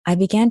I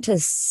began to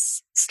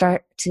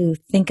start to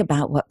think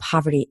about what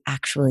poverty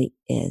actually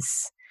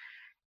is,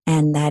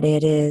 and that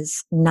it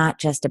is not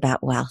just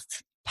about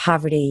wealth.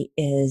 Poverty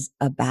is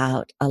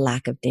about a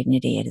lack of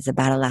dignity. It is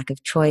about a lack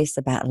of choice,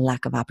 about a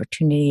lack of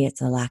opportunity.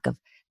 It's a lack of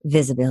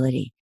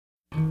visibility.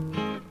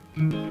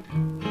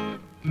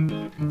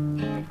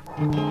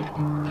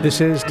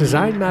 This is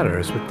Design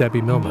Matters with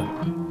Debbie Millman.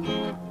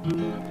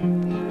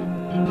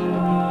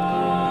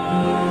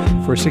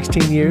 For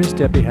 16 years,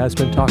 Debbie has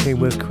been talking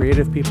with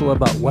creative people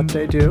about what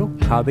they do,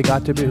 how they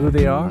got to be who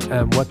they are,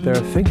 and what they're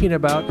thinking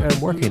about and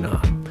working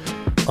on.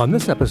 On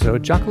this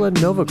episode, Jacqueline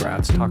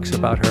Novogratz talks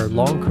about her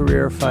long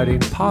career fighting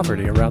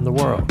poverty around the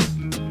world.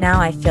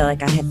 Now I feel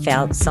like I have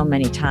failed so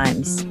many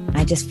times.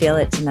 I just feel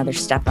it's another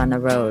step on the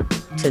road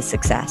to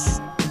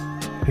success.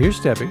 Here's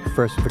Debbie,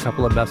 first with a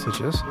couple of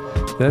messages,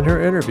 then her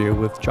interview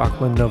with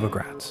Jacqueline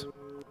Novogratz.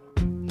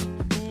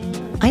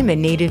 I'm a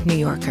native New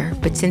Yorker,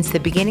 but since the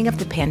beginning of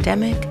the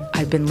pandemic,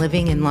 I've been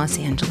living in Los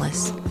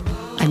Angeles.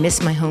 I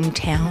miss my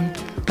hometown,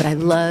 but I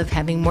love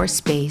having more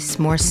space,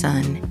 more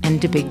sun,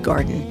 and a big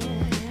garden.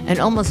 And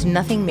almost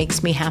nothing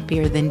makes me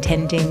happier than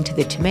tending to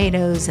the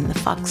tomatoes and the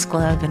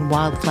foxglove and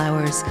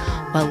wildflowers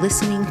while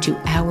listening to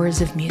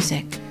hours of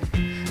music.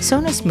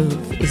 Sonos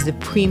Move is the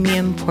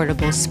premium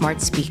portable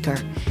smart speaker,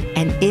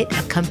 and it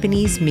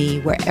accompanies me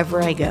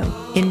wherever I go,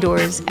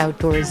 indoors,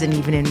 outdoors, and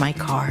even in my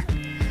car.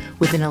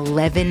 With an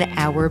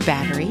 11-hour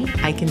battery,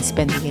 I can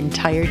spend the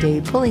entire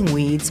day pulling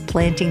weeds,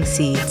 planting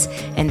seeds,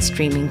 and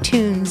streaming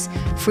tunes,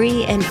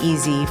 free and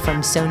easy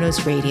from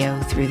Sonos Radio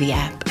through the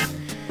app.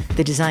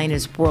 The design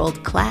is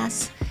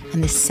world-class,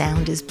 and the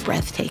sound is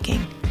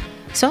breathtaking.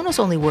 Sonos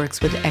only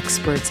works with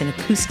experts in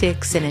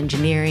acoustics and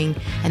engineering,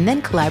 and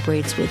then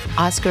collaborates with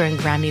Oscar and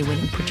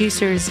Grammy-winning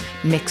producers,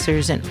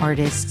 mixers, and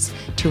artists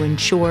to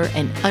ensure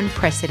an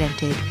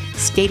unprecedented,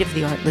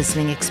 state-of-the-art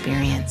listening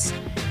experience.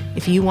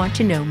 If you want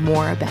to know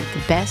more about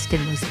the best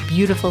and most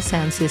beautiful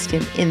sound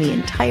system in the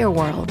entire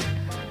world,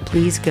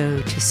 please go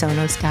to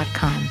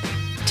Sonos.com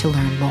to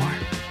learn more.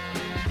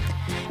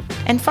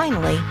 And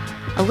finally,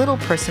 a little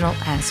personal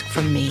ask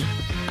from me.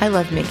 I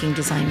love making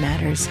Design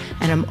Matters,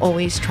 and I'm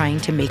always trying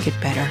to make it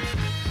better.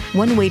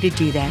 One way to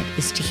do that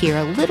is to hear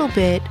a little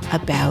bit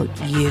about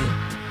you.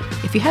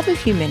 If you have a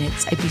few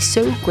minutes, I'd be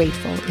so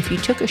grateful if you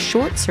took a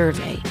short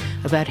survey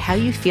about how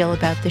you feel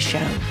about the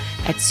show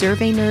at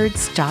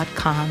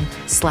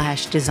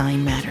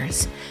surveynerds.com/Design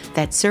Matters.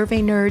 That's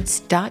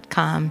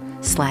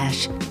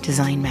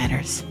surveynerds.com/Design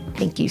Matters.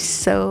 Thank you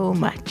so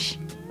much.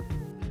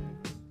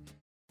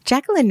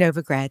 Jacqueline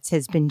Novogratz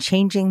has been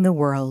changing the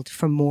world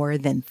for more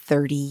than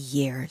 30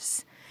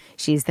 years.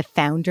 She's the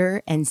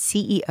founder and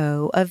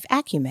CEO of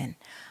Acumen,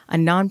 a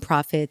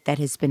nonprofit that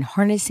has been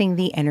harnessing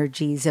the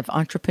energies of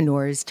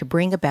entrepreneurs to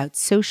bring about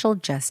social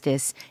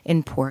justice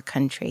in poor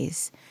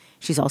countries.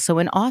 She's also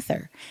an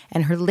author,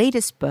 and her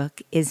latest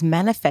book is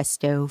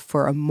Manifesto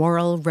for a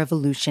Moral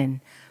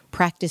Revolution,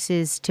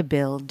 Practices to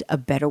Build a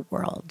Better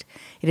World.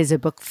 It is a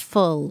book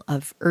full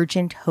of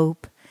urgent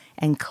hope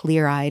and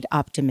clear-eyed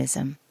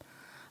optimism,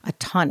 a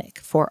tonic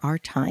for our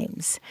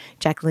times.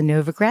 Jacqueline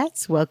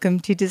Novogratz, welcome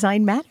to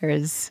Design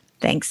Matters.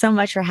 Thanks so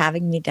much for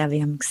having me, Debbie.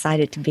 I'm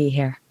excited to be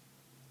here.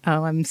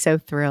 Oh, I'm so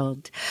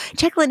thrilled.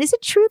 Jacqueline, is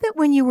it true that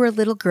when you were a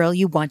little girl,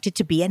 you wanted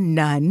to be a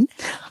nun?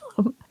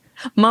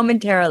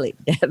 Momentarily,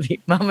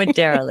 Debbie,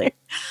 momentarily.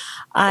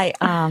 I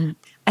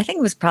think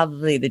it was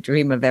probably the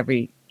dream of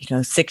every,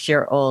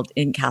 6-year-old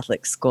in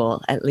Catholic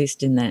school, at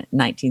least in the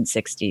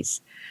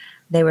 1960s.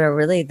 They were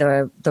really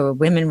the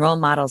women role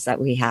models that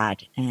we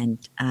had, and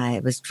I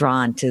was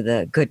drawn to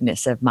the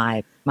goodness of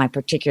my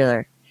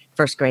particular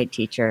first grade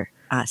teacher,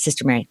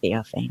 Sister Mary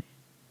Theophane.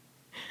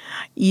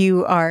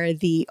 You are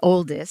the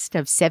oldest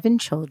of 7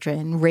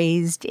 children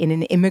raised in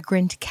an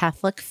immigrant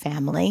Catholic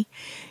family,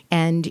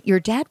 and your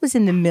dad was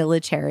in the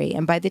military,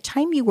 and by the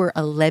time you were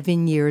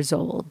 11 years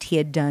old, he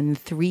had done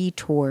 3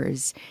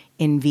 tours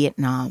in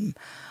Vietnam.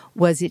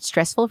 Was it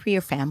stressful for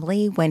your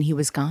family when he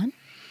was gone?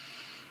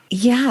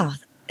 Yeah,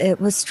 it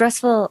was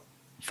stressful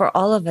for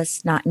all of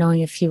us not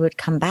knowing if he would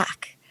come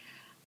back,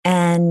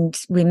 and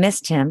we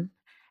missed him,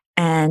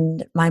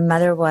 and my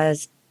mother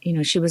was,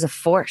 she was a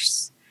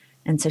force.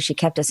 And so she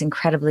kept us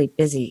incredibly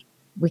busy.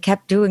 We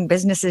kept doing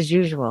business as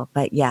usual,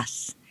 but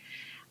yes,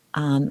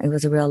 it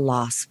was a real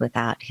loss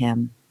without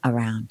him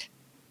around.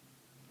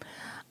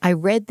 I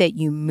read that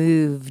you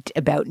moved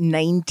about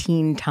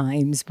 19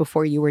 times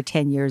before you were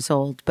 10 years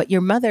old, but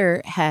your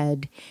mother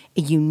had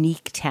a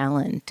unique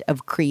talent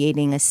of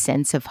creating a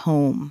sense of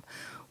home,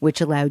 which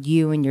allowed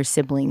you and your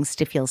siblings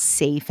to feel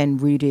safe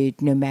and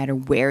rooted no matter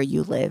where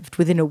you lived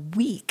within a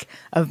week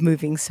of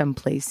moving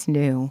someplace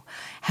new.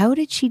 How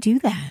did she do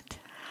that?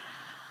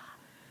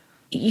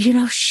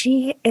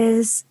 She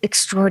is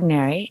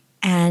extraordinary.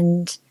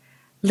 And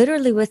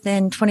literally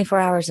within 24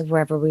 hours of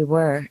wherever we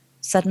were,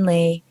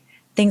 suddenly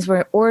things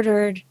were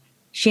ordered.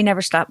 She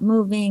never stopped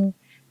moving.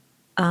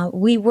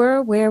 We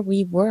were where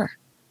we were.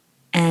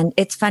 And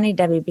it's funny,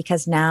 Debbie,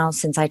 because now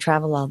since I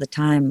travel all the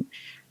time,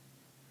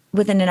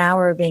 within an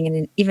hour of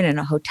being even in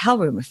a hotel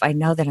room, if I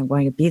know that I'm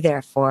going to be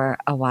there for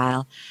a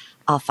while,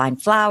 I'll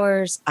find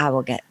flowers, I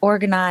will get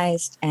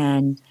organized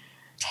and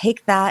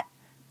take that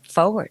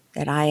forward,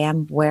 that I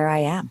am where I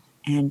am.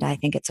 And I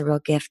think it's a real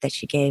gift that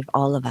she gave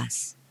all of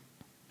us.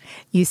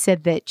 You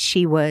said that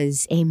she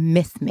was a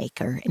myth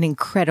maker, an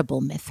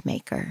incredible myth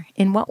maker.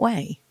 In what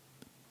way?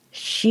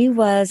 She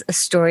was a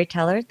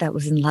storyteller that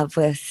was in love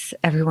with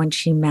everyone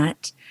she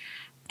met.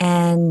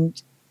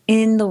 And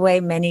in the way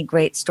many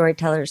great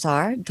storytellers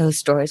are, those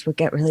stories would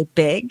get really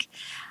big.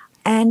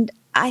 And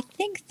I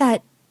think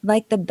that,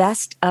 like the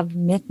best of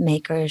myth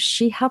makers,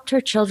 she helped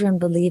her children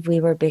believe we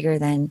were bigger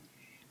than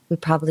we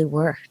probably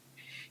were.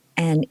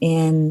 And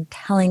in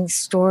telling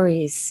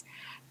stories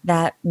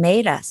that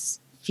made us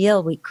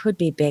feel we could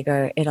be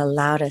bigger, it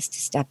allowed us to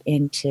step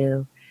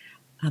into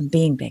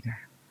being bigger.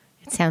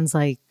 It sounds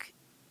like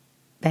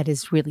that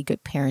is really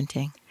good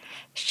parenting.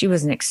 She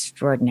was an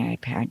extraordinary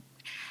parent.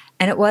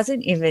 And it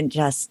wasn't even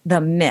just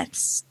the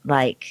myths,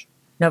 like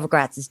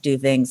Novogratzes do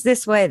things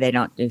this way, they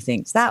don't do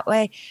things that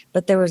way,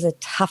 but there was a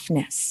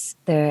toughness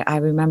there. I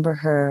remember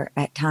her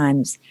at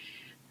times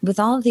with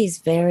all of these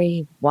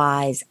very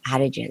wise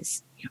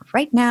adages.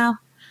 Right now,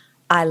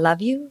 I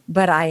love you,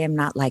 but I am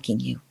not liking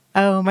you.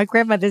 Oh, my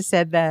grandmother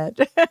said that.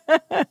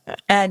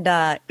 And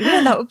that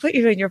would put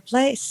you in your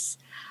place.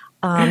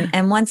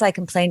 And once I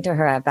complained to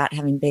her about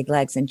having big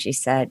legs, and she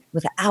said,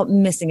 without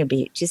missing a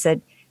beat, she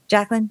said,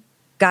 Jacqueline,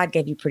 God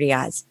gave you pretty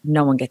eyes.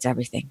 No one gets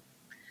everything.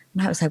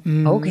 And I was like,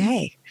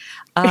 okay,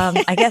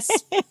 I guess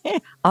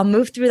I'll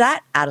move through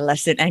that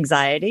adolescent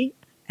anxiety.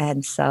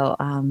 And so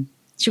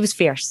she was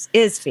fierce,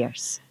 is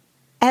fierce.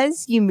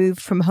 As you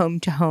moved from home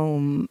to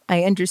home,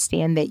 I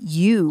understand that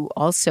you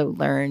also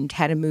learned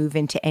how to move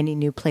into any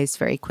new place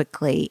very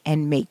quickly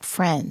and make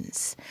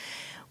friends.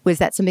 Was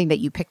that something that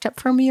you picked up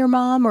from your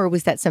mom, or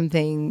was that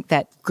something,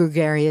 that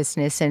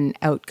gregariousness and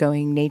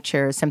outgoing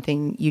nature,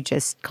 something you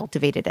just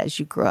cultivated as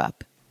you grew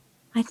up?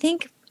 I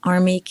think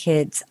Army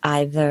kids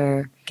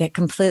either get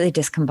completely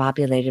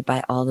discombobulated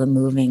by all the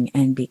moving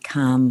and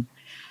become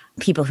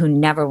people who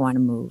never want to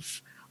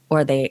move,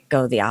 or they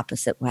go the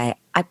opposite way.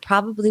 I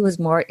probably was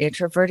more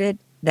introverted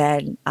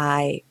than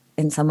I,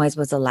 in some ways,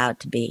 was allowed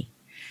to be.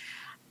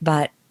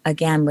 But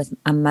again, with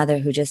a mother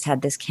who just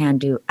had this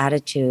can-do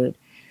attitude,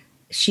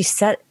 she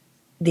set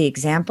the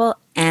example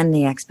and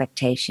the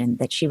expectation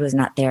that she was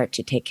not there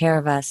to take care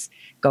of us,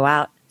 go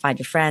out, find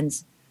your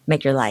friends,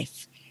 make your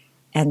life.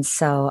 And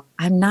so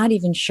I'm not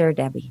even sure,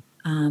 Debbie,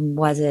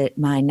 was it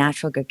my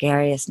natural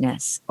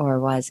gregariousness or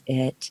was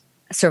it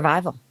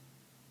survival?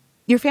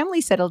 Your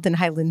family settled in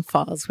Highland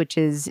Falls, which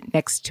is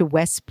next to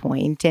West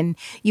Point, and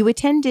you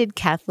attended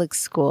Catholic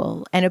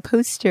school, and a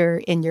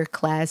poster in your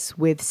class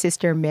with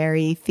Sister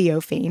Mary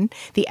Theophane,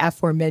 the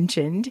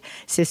aforementioned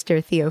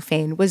Sister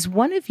Theophane, was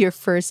one of your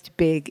first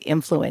big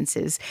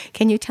influences.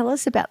 Can you tell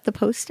us about the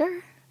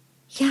poster?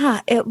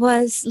 Yeah, it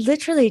was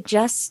literally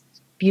just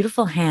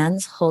beautiful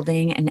hands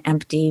holding an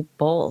empty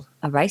bowl,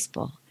 a rice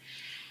bowl.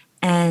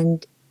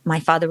 And my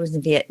father was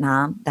in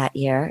Vietnam that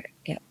year.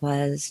 It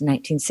was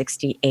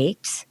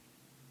 1968.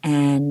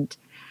 And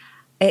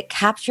it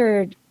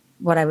captured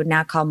what I would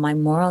now call my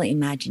moral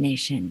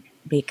imagination,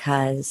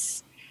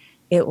 because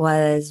it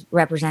was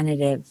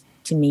representative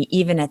to me,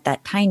 even at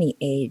that tiny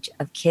age,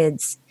 of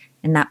kids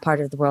in that part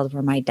of the world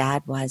where my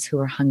dad was, who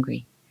were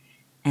hungry.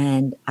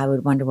 And I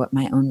would wonder what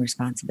my own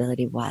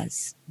responsibility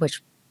was,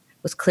 which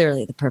was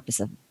clearly the purpose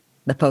of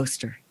the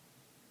poster.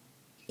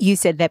 You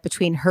said that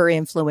between her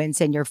influence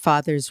and your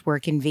father's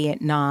work in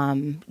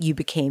Vietnam, you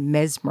became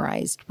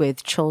mesmerized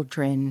with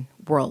children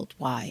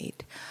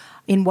worldwide.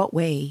 In what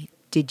way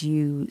did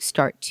you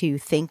start to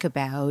think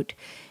about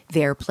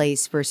their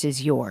place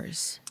versus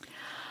yours?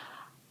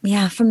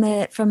 Yeah, from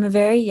a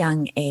very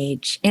young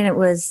age. And it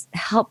was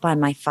helped by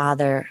my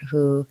father,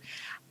 who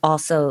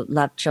also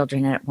loved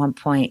children. And at one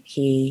point,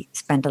 he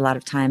spent a lot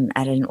of time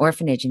at an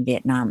orphanage in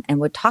Vietnam and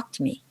would talk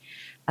to me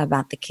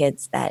about the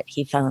kids that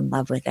he fell in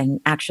love with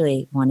and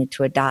actually wanted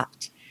to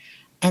adopt.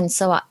 And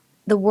so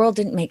the world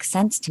didn't make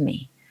sense to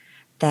me,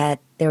 that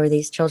there were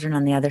these children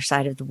on the other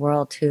side of the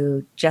world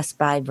who, just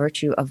by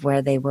virtue of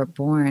where they were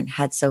born,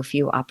 had so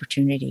few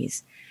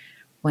opportunities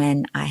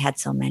when I had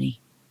so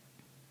many.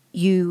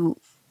 You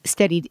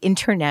studied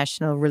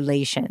international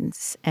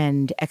relations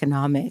and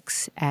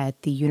economics at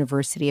the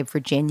University of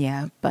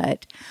Virginia,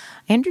 but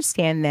I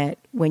understand that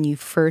when you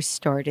first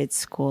started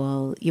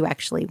school, you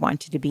actually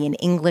wanted to be an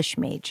English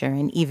major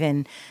and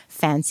even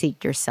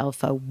fancied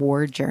yourself a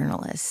war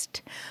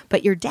journalist.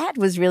 But your dad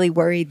was really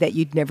worried that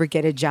you'd never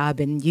get a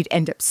job and you'd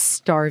end up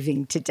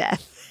starving to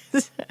death.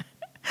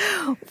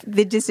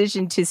 The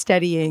decision to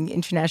studying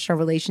international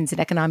relations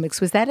and economics,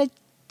 was that a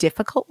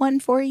difficult one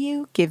for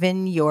you,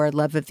 given your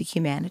love of the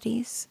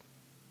humanities?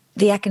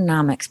 The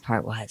economics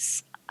part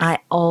was. I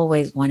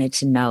always wanted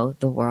to know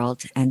the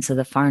world, and so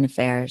the foreign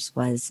affairs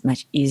was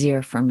much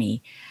easier for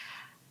me.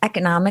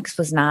 Economics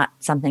was not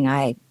something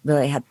I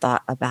really had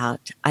thought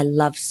about. I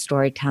loved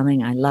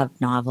storytelling. I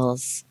loved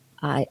novels.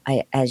 I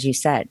as you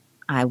said,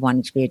 I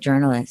wanted to be a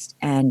journalist.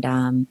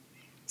 And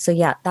so,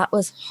 yeah, that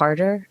was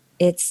harder.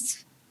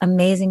 It's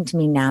amazing to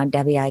me now,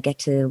 Debbie. I get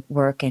to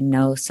work and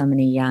know so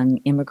many young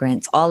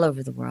immigrants all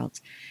over the world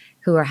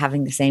who are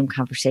having the same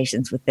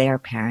conversations with their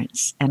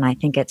parents. And I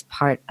think it's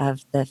part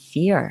of the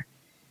fear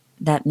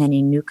that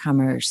many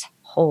newcomers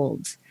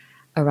hold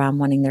around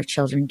wanting their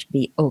children to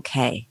be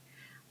okay.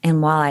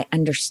 And while I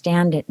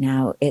understand it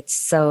now, it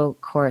so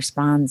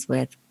corresponds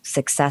with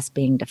success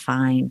being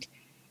defined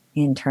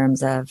in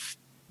terms of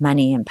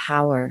money and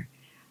power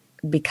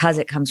because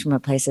it comes from a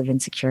place of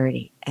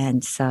insecurity.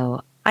 And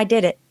so I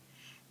did it.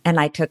 And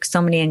I took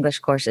so many English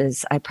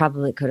courses, I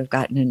probably could have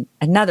gotten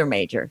another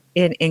major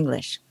in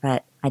English,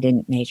 but I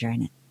didn't major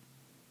in it.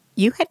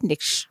 You had an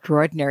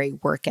extraordinary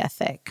work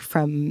ethic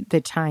from the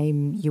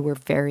time you were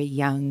very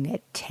young.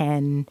 At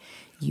 10,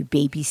 you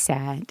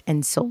babysat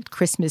and sold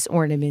Christmas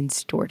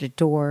ornaments door to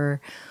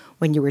door.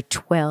 When you were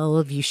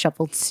 12, you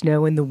shoveled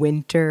snow in the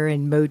winter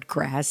and mowed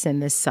grass in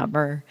the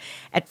summer.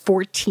 At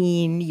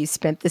 14, you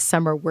spent the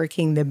summer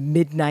working the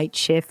midnight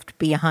shift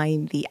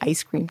behind the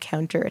ice cream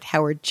counter at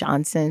Howard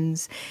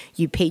Johnson's.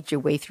 You paid your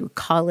way through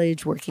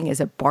college working as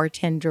a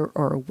bartender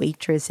or a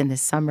waitress in the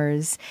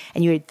summers.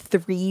 And you had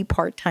 3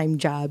 part-time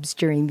jobs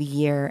during the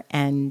year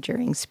and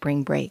during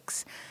spring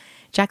breaks.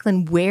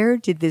 Jacqueline, where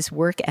did this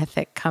work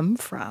ethic come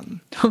from?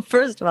 Well,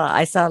 first of all,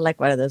 I sound like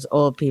one of those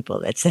old people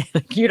that say,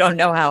 you don't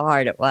know how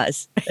hard it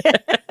was.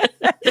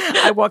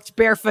 I walked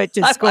barefoot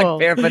to school. I walked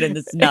barefoot in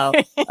the snow.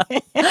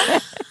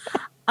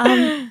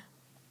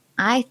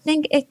 I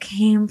think it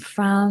came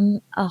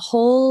from a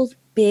whole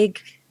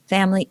big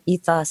family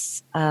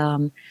ethos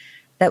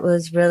that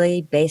was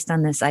really based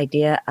on this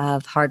idea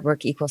of hard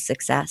work equals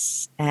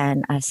success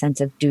and a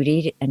sense of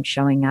duty and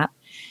showing up.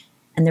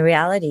 And the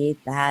reality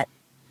that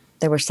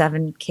there were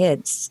 7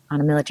 kids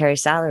on a military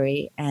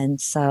salary. And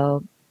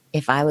so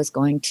if I was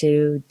going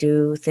to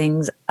do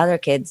things other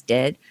kids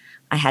did,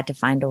 I had to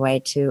find a way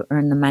to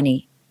earn the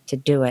money to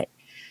do it.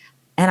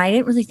 And I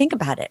didn't really think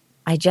about it.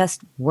 I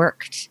just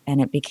worked,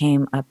 and it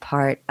became a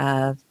part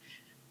of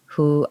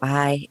who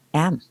I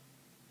am.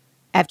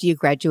 After you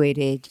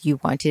graduated, you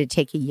wanted to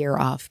take a year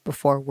off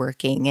before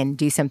working and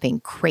do something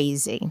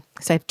crazy.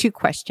 So I have 2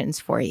 questions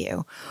for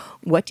you.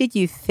 What did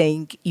you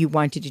think you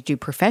wanted to do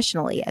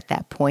professionally at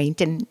that point?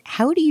 And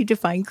how do you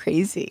define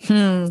crazy?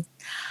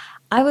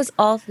 I was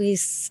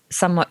always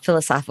somewhat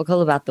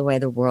philosophical about the way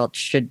the world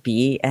should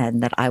be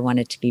and that I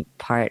wanted to be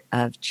part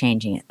of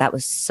changing it. That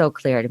was so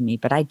clear to me,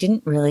 but I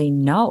didn't really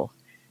know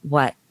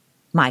what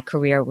my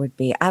career would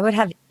be. I would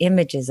have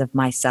images of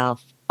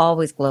myself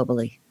always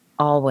globally,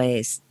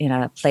 always in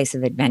a place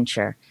of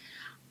adventure.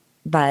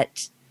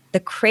 But the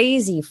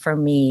crazy for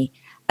me,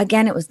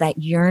 again, it was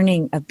that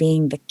yearning of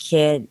being the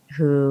kid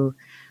who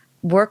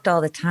worked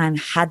all the time,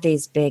 had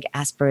these big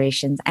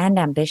aspirations and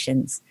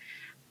ambitions,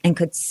 and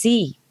could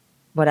see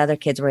what other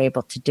kids were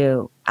able to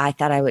do. I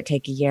thought I would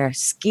take a year,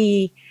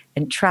 ski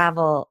and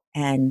travel,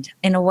 and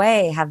in a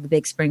way have the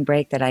big spring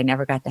break that I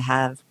never got to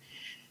have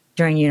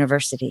during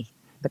university.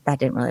 But that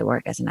didn't really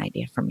work as an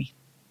idea for me.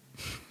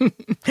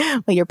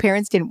 Well, your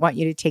parents didn't want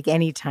you to take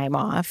any time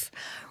off.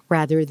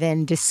 Rather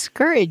than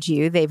discourage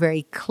you, they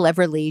very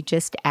cleverly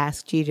just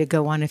asked you to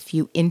go on a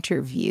few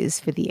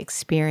interviews for the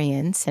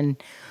experience. And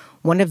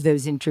one of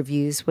those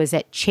interviews was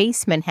at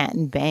Chase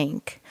Manhattan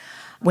Bank.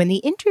 When the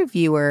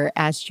interviewer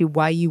asked you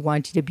why you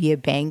wanted to be a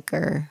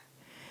banker,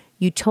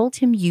 you told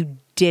him you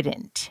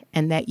didn't,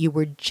 and that you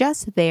were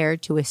just there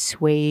to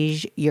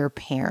assuage your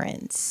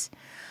parents.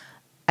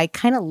 I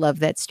kind of love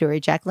that story,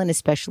 Jacqueline,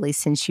 especially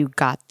since you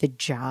got the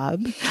job.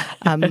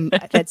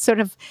 It's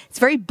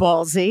very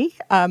ballsy.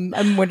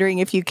 I'm wondering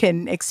if you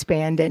can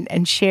expand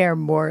and share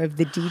more of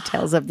the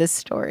details of this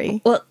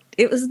story. Well,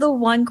 it was the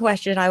one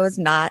question I was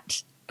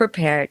not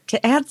prepared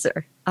to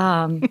answer.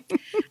 And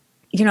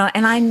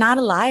I'm not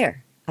a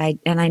liar. I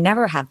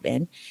never have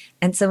been.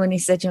 And so when he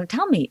said,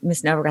 tell me,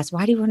 Miss Novogratz,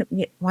 why do you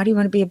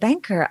want to be a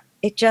banker?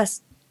 It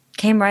just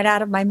came right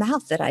out of my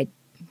mouth that I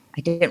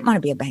didn't want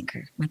to be a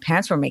banker. My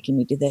parents were making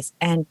me do this.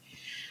 And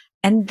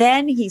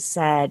then he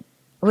said,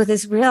 with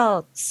his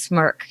real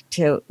smirk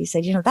too, he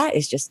said, that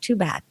is just too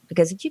bad,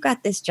 because if you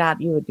got this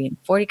job, you would be in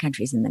 40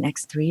 countries in the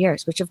next 3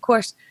 years, which of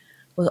course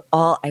was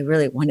all I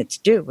really wanted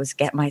to do, was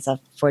get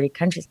myself to 40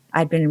 countries.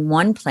 I'd been in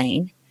one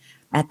plane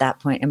at that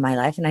point in my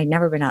life, and I'd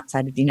never been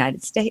outside of the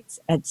United States.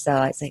 And so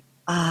I was like,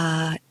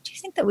 do you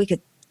think that we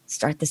could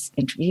start this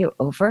interview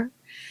over?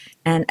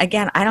 And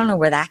again, I don't know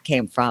where that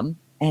came from.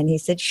 And he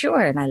said,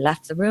 sure. And I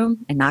left the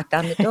room and knocked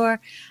on the door.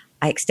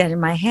 I extended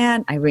my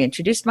hand. I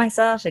reintroduced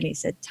myself. And he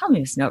said, tell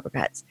me, Miss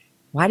Novogratz,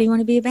 why do you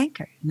want to be a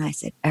banker? And I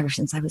said, ever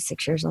since I was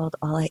 6 years old,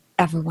 all I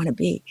ever want to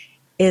be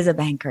is a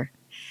banker.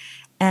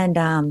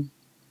 And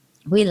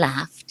we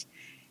laughed,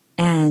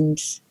 and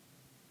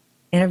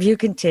interview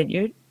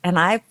continued. And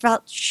I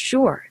felt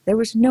sure there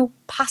was no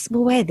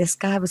possible way this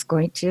guy was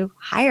going to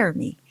hire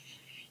me.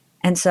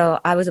 And so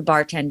I was a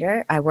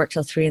bartender. I worked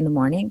till 3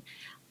 a.m.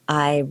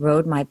 I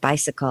rode my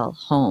bicycle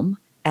home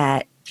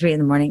at 3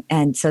 a.m.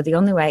 And so the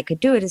only way I could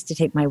do it is to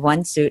take my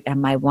one suit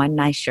and my one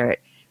nice shirt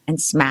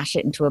and smash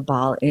it into a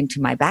ball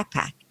into my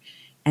backpack.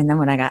 And then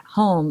when I got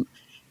home,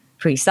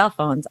 pre-cell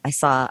phones, I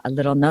saw a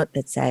little note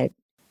that said,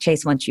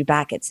 Chase wants you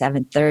back at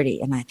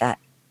 7:30. And I thought,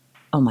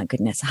 oh my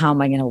goodness, how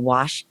am I going to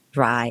wash,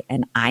 dry,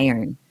 and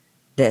iron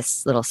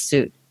this little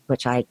suit,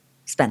 which I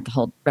spent the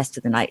whole rest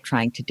of the night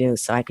trying to do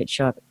so I could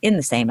show up in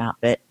the same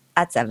outfit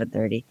at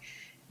 7:30.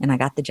 And I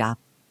got the job.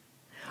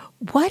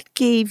 What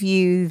gave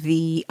you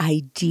the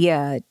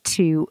idea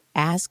to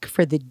ask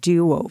for the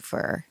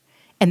do-over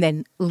and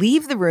then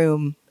leave the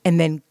room and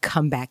then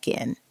come back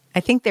in? I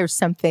think there's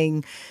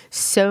something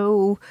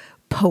so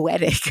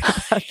poetic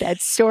about that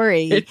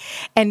story.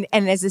 And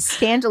as a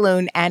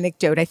standalone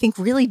anecdote, I think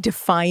really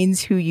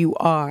defines who you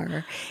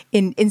are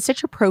in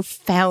such a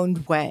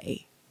profound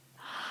way.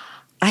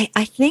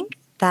 I think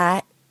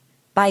that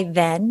by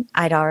then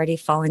I'd already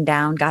fallen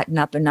down, gotten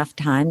up enough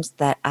times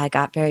that I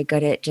got very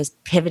good at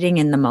just pivoting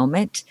in the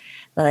moment.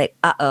 Like,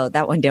 uh-oh,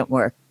 that one didn't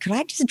work. Could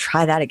I just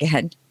try that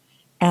again?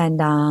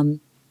 And,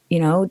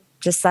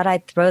 just thought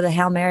I'd throw the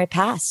Hail Mary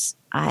pass.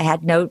 I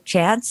had no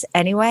chance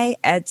anyway.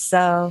 And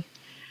so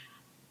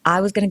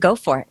I was going to go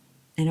for it.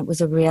 And it was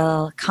a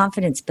real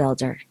confidence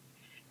builder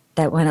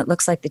that when it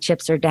looks like the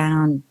chips are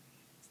down,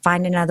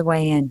 find another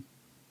way in.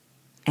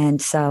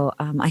 And so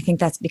I think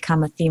that's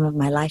become a theme of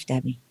my life,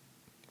 Debbie.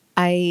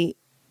 I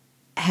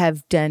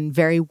have done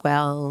very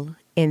well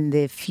in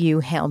the few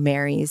Hail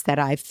Marys that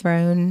I've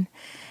thrown.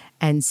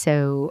 And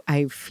so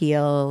I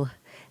feel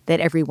that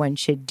everyone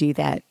should do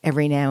that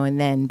every now and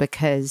then,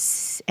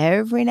 because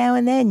every now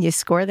and then you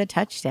score the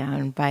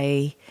touchdown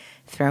by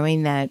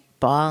throwing that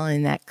ball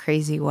in that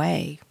crazy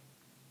way.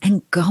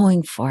 And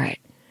going for it.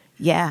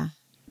 Yeah.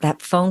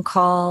 That phone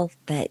call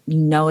that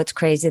it's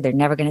crazy, they're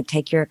never going to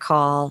take your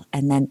call,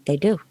 and then they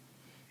do.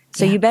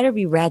 So you better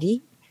be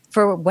ready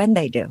for when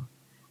they do.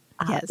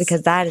 Yes.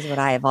 Because that is what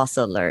I have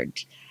also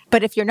learned.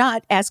 But if you're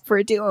not, ask for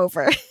a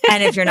do-over.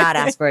 And if you're not,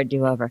 ask for a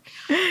do-over.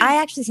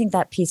 I actually think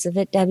that piece of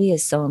it, Debbie,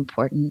 is so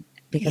important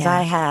because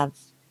I have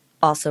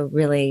also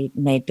really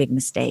made big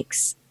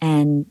mistakes.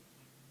 And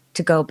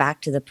to go back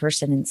to the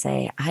person and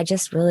say, I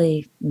just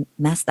really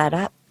messed that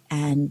up.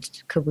 And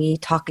could we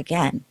talk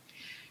again?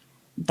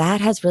 That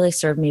has really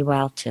served me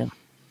well, too.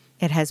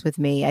 It has with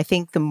me. I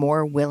think the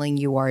more willing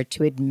you are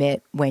to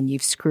admit when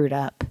you've screwed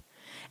up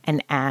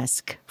and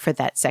ask for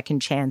that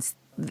second chance,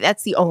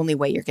 that's the only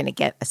way you're going to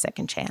get a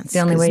second chance. The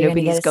only way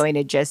nobody's going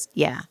to just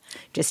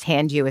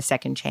hand you a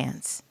second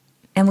chance.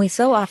 And we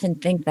so often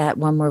think that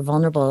when we're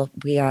vulnerable,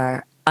 we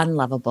are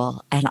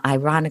unlovable. And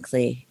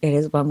ironically, it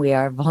is when we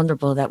are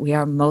vulnerable that we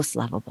are most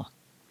lovable.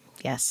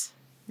 Yes.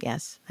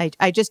 Yes. I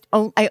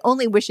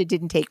only wish it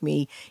didn't take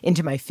me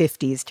into my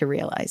 50s to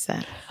realize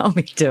that. Oh,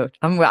 me too.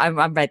 I'm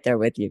right there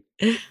with you.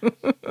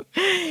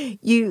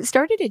 You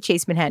started at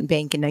Chase Manhattan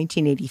Bank in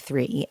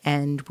 1983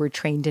 and were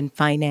trained in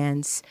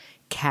finance,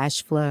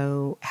 cash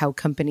flow, how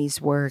companies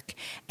work.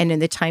 And in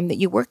the time that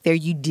you worked there,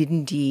 you did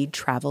indeed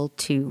travel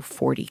to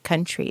 40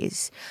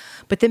 countries.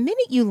 But the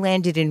minute you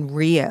landed in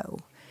Rio,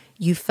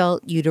 you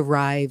felt you'd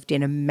arrived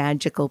in a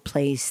magical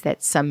place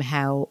that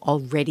somehow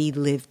already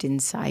lived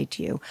inside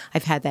you.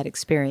 I've had that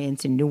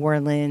experience in New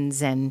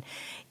Orleans and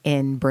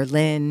in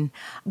Berlin.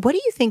 What do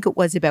you think it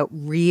was about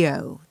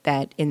Rio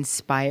that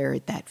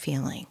inspired that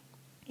feeling?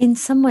 In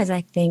some ways,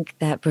 I think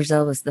that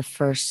Brazil was the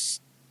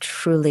first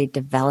truly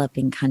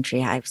developing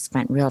country I've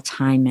spent real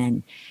time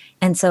in.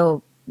 And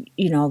so,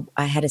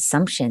 I had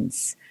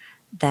assumptions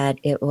that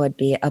it would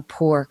be a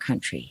poor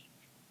country.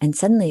 And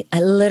suddenly,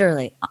 I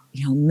literally,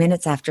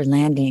 minutes after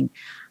landing,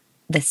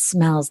 the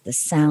smells, the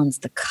sounds,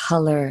 the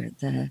color,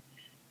 the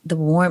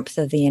warmth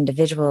of the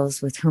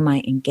individuals with whom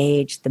I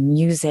engaged, the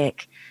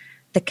music,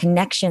 the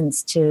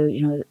connections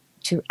to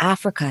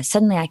Africa.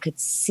 Suddenly I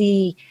could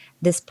see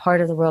this part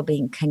of the world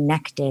being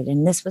connected.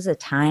 And this was a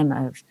time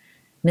of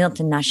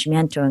Milton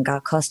Nascimento and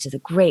Gal Costa, the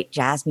great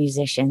jazz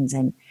musicians,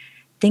 and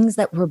things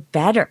that were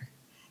better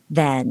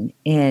than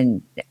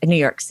in New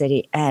York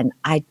City. And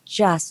I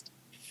just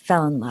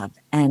fell in love.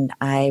 And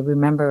I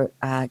remember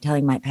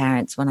telling my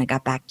parents when I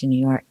got back to New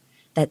York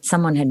that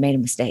someone had made a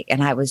mistake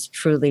and I was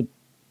truly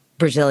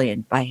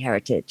Brazilian by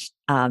heritage,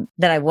 that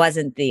I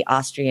wasn't the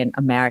Austrian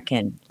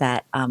American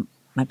that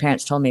my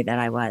parents told me that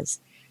I was.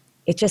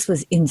 It just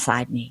was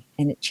inside me,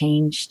 and it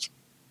changed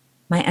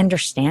my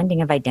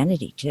understanding of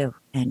identity too,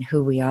 and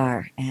who we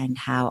are and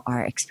how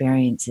our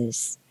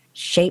experiences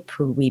shape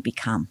who we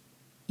become.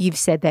 You've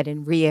said that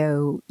in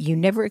Rio, you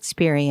never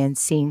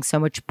experienced seeing so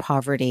much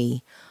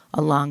poverty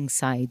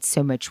alongside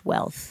so much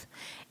wealth.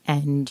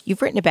 And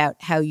you've written about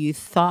how you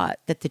thought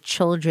that the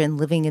children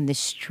living in the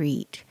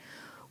street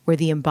were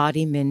the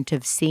embodiment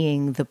of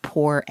seeing the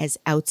poor as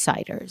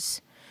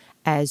outsiders,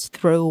 as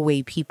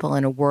throwaway people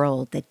in a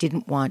world that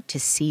didn't want to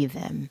see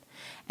them.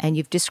 And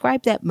you've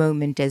described that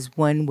moment as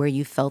one where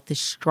you felt the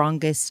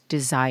strongest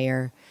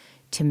desire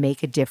to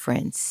make a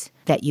difference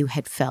that you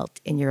had felt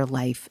in your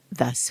life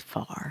thus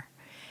far.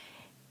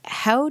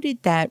 How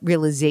did that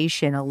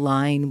realization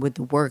align with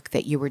the work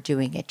that you were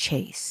doing at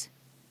Chase?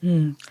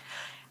 You've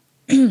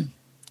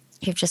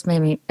just made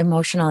me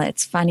emotional.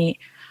 It's funny.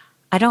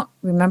 I don't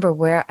remember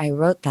where I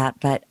wrote that,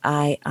 but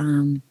I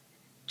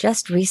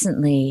just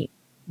recently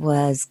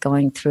was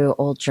going through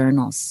old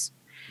journals.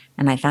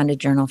 And I found a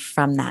journal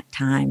from that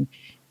time.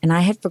 And I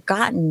had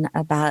forgotten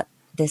about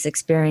this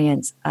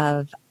experience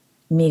of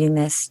meeting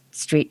this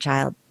street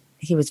child.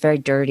 He was very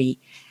dirty,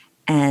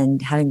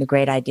 and having the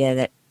great idea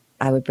that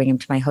I would bring him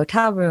to my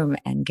hotel room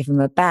and give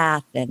him a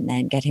bath and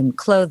then get him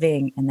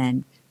clothing and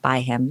then buy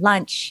him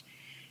lunch.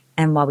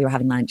 And while we were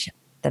having lunch,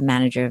 the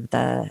manager of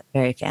the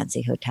very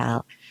fancy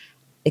hotel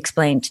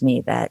explained to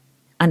me that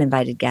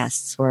uninvited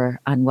guests were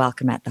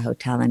unwelcome at the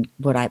hotel and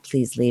would I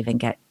please leave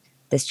and get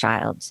this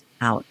child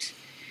out.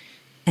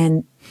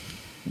 And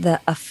the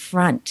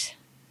affront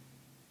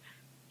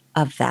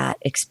of that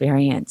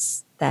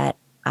experience, that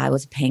I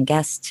was a paying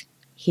guest,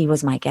 he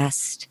was my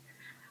guest,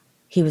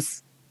 he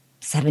was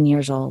 7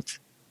 years old.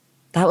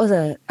 That was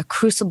a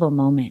crucible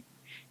moment.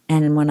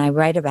 And when I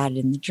write about it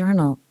in the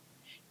journal,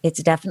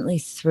 it's definitely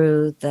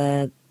through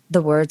the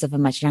words of a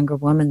much younger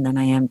woman than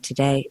I am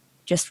today,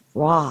 just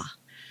raw,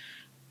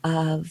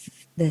 of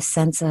the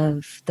sense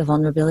of the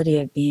vulnerability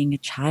of being a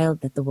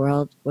child that the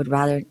world would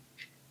rather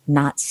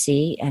not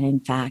see, and in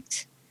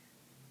fact,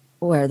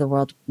 where the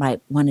world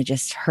might want to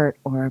just hurt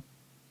or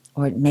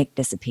make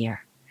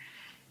disappear.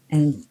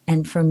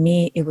 And for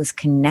me, it was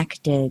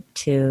connected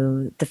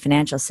to the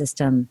financial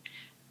system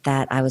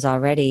that I was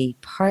already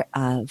part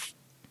of,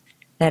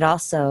 that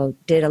also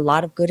did a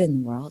lot of good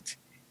in the world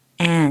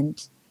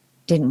and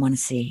didn't want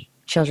to see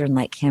children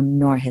like him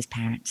nor his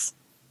parents.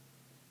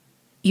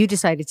 You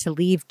decided to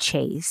leave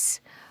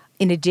Chase.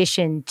 In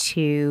addition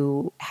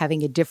to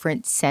having a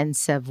different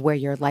sense of where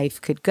your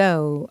life could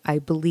go, I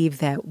believe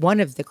that one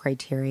of the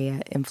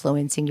criteria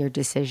influencing your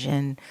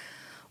decision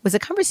was a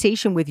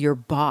conversation with your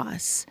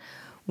boss,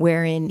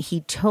 wherein he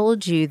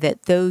told you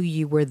that though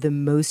you were the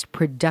most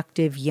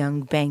productive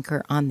young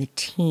banker on the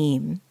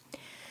team,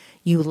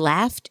 you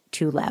laughed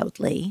too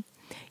loudly,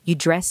 you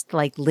dressed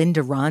like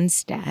Linda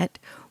Ronstadt,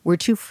 were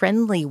too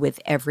friendly with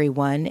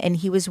everyone, and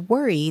he was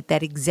worried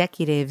that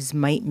executives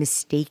might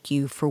mistake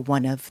you for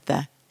one of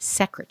the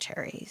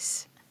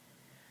secretaries.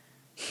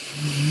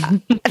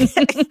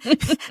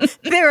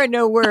 There are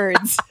no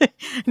words.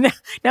 Now,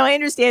 I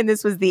understand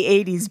this was the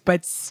 80s,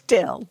 but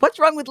still, what's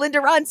wrong with Linda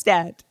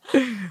Ronstadt?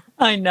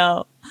 I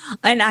know.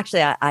 And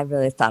actually, I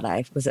really thought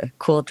I was a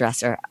cool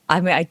dresser. I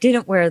mean, I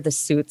didn't wear the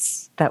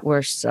suits that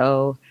were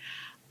so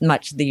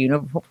much the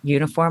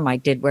uniform. I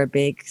did wear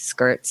big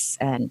skirts,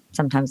 and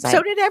sometimes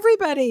So did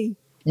everybody.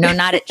 No,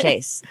 not at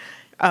Chase.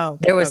 Oh,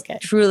 there was okay.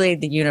 truly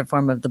the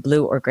uniform of the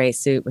blue or gray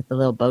suit with the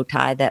little bow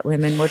tie that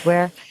women would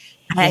wear.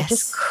 And yes. I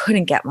just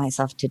couldn't get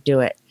myself to do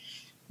it.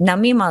 Now,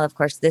 meanwhile, of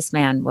course, this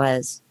man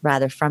was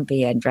rather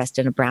frumpy and dressed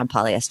in a brown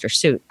polyester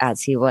suit,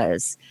 as he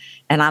was.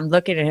 And I'm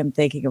looking at him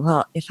thinking,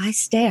 well, if I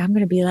stay, I'm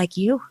going to be like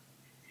you.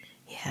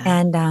 Yeah.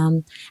 And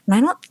I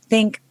don't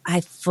think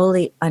I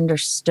fully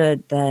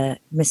understood the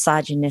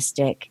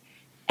misogynistic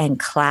and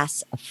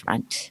class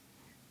affront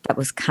that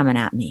was coming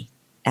at me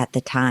at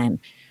the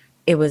time.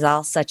 It was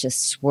all such a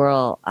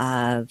swirl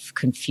of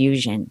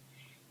confusion.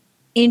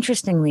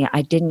 Interestingly,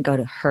 I didn't go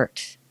to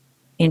hurt.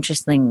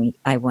 Interestingly,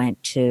 I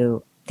went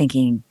to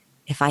thinking,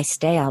 if I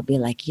stay, I'll be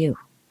like you,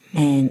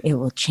 and it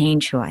will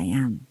change who I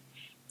am.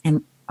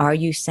 And are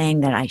you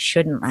saying that I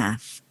shouldn't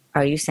laugh?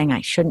 Are you saying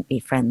I shouldn't be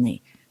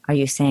friendly? Are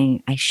you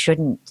saying I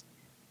shouldn't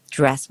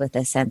dress with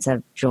a sense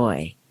of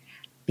joy?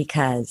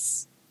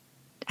 Because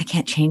I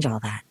can't change all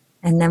that.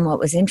 And then what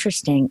was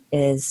interesting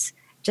is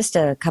just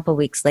a couple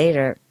weeks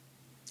later,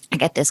 I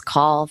get this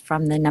call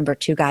from the number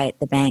 2 guy at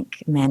the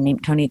bank, a man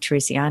named Tony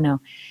Teresiano,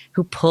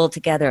 who pulled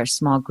together a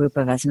small group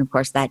of us. And of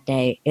course, that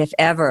day, if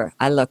ever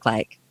I look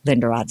like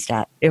Linda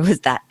Ronstadt, it was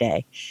that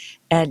day.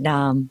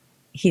 And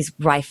he's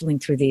rifling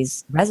through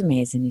these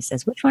resumes, and he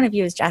says, which one of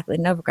you is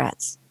Jacqueline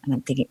Novogratz? And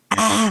I'm thinking,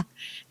 I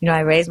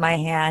raise my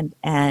hand,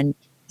 and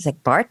he's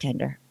like,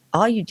 bartender.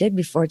 All you did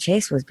before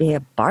Chase was be a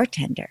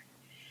bartender.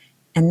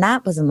 And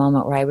that was a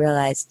moment where I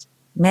realized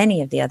many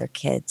of the other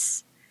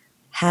kids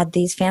had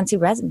these fancy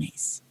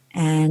resumes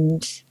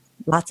and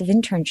lots of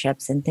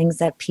internships and things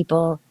that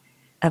people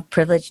of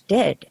privilege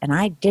did, and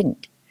I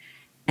didn't.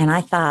 And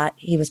I thought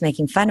he was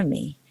making fun of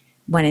me,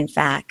 when in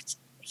fact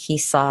he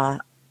saw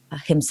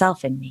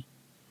himself in me.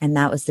 And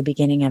that was the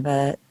beginning of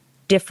a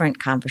different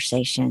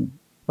conversation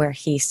where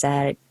he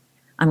said,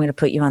 I'm going to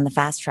put you on the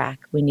fast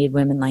track. We need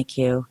women like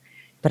you.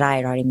 But I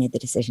had already made the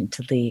decision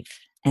to leave.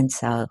 And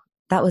so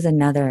that was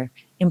another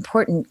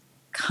important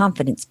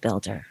confidence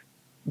builder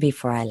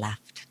before I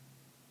left.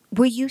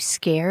 Were you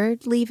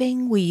scared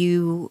leaving? Were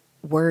you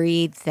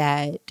worried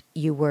that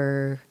you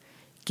were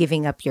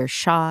giving up your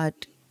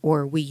shot?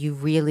 Or were you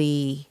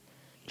really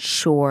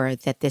sure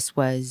that this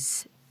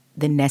was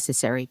the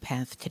necessary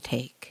path to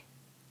take?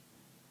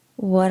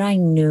 What I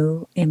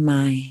knew in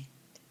my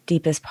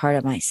deepest part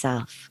of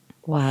myself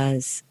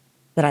was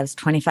that I was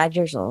 25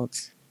 years old,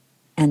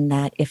 and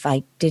that if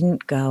I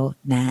didn't go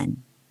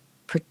then,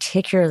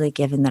 particularly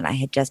given that I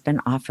had just been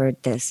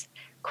offered this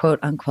quote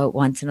unquote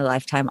once in a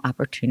lifetime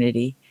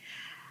opportunity,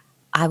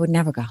 I would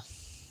never go.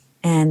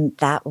 And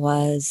that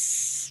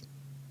was,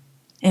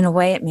 in a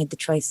way, it made the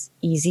choice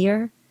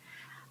easier.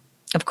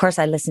 Of course,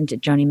 I listened to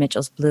Joni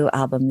Mitchell's Blue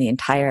album the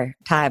entire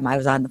time I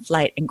was on the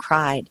flight and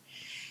cried.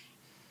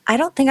 I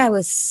don't think I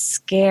was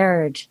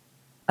scared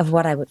of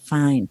what I would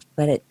find,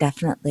 but it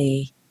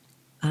definitely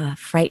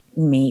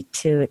frightened me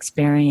to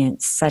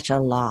experience such a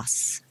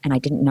loss. And I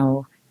didn't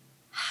know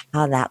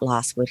how that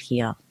loss would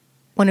heal.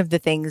 One of the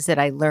things that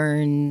I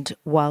learned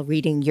while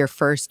reading your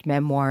first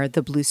memoir,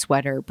 The Blue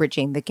Sweater,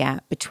 Bridging the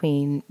Gap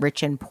Between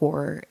Rich and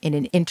Poor in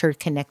an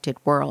Interconnected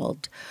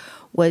World,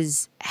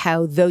 was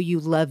how though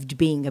you loved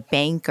being a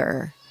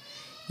banker,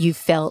 you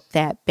felt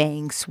that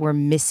banks were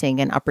missing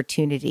an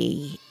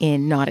opportunity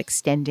in not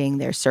extending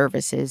their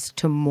services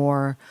to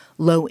more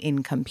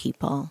low-income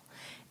people.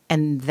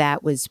 And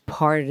that was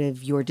part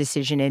of your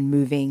decision in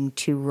moving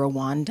to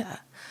Rwanda.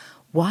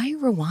 Why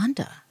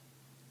Rwanda?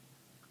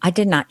 I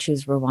did not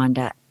choose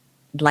Rwanda.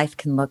 Life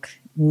can look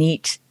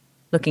neat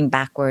looking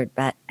backward,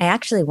 but I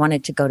actually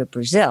wanted to go to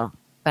Brazil,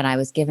 but I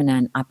was given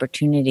an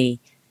opportunity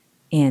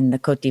in the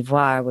Côte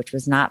d'Ivoire, which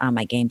was not on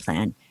my game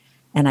plan.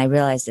 And I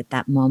realized at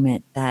that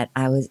moment that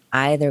I was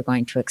either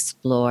going to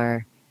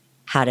explore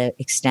how to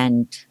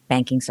extend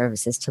banking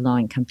services to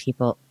low-income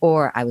people,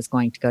 or I was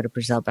going to go to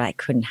Brazil, but I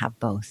couldn't have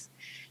both.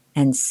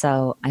 And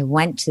so I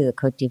went to the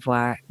Côte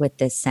d'Ivoire with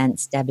this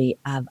sense, Debbie,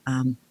 of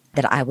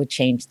that I would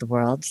change the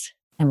world.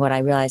 And what I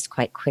realized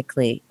quite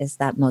quickly is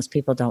that most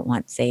people don't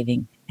want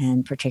saving,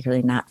 and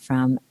particularly not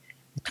from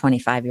a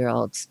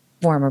 25-year-old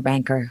former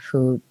banker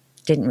who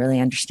didn't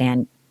really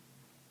understand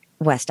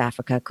West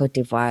Africa, Côte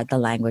d'Ivoire, the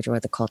language or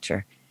the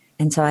culture.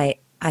 And so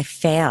I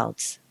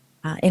failed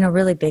in a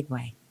really big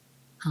way.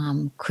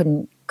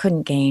 Couldn't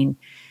gain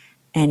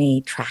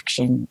any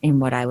traction in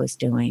what I was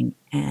doing,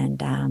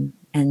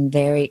 and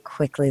very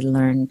quickly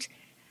learned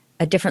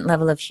a different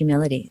level of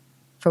humility,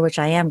 for which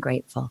I am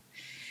grateful.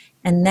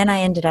 And then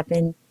I ended up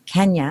in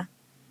Kenya,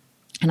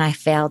 and I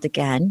failed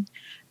again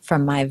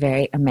from my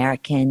very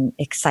American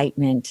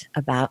excitement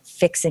about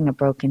fixing a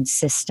broken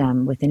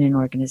system within an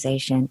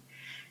organization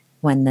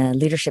when the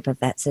leadership of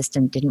that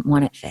system didn't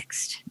want it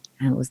fixed.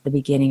 And it was the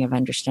beginning of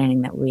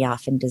understanding that we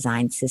often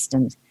design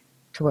systems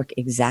to work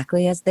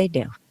exactly as they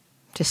do.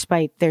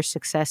 Despite their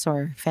success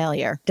or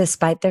failure.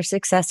 Despite their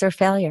success or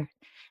failure.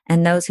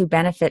 And those who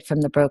benefit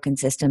from the broken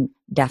system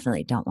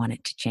definitely don't want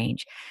it to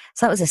change.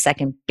 So that was a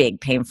second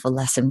big painful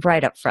lesson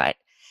right up front.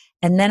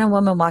 And then a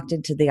woman walked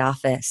into the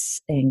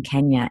office in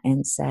Kenya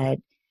and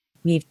said,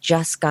 "We've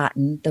just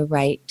gotten the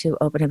right to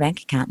open a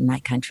bank account in my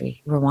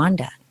country,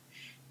 Rwanda."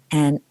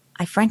 And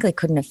I frankly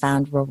couldn't have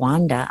found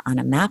Rwanda on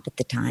a map at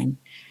the time,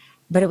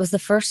 but it was the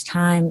first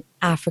time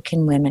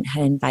African women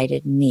had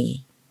invited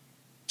me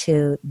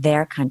to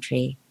their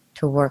country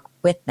to work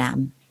with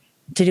them,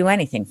 to do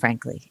anything,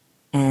 frankly.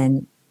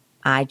 And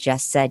I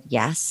just said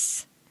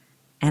yes.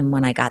 And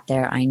when I got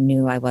there, I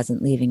knew I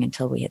wasn't leaving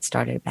until we had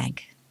started a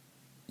bank.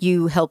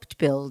 You helped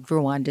build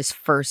Rwanda's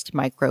first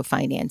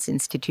microfinance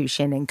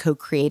institution and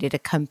co-created a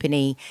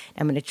company.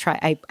 I'm going to try.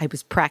 I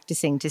was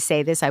practicing to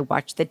say this. I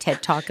watched the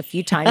TED Talk a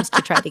few times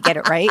to try to get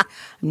it right.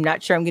 I'm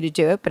not sure I'm going to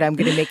do it, but I'm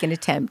going to make an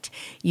attempt.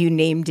 You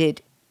named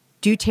it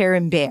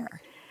Duterembere.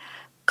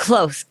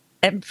 Close.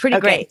 And pretty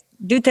great.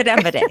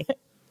 Duterembere.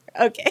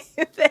 Okay,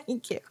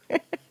 thank you.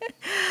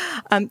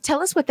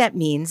 Tell us what that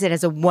means. It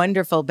has a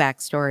wonderful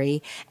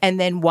backstory. And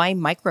then why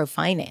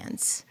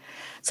microfinance?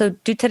 So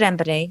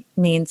Duterembere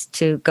means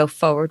to go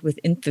forward with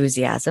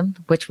enthusiasm,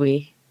 which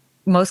we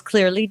most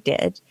clearly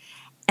did.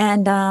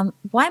 And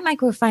why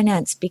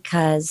microfinance?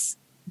 Because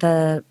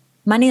the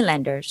money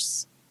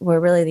lenders were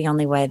really the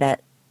only way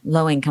that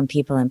low-income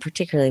people, and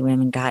particularly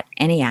women, got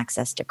any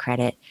access to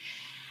credit.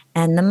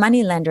 And the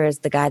money lender is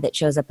the guy that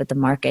shows up at the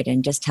market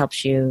and just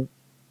helps you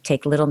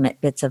take little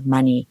bits of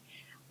money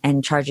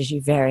and charges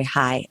you very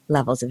high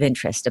levels of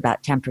interest,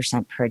 about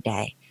 10% per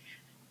day.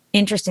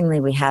 Interestingly,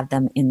 we have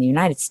them in the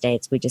United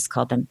States. We just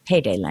call them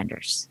payday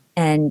lenders.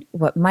 And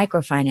what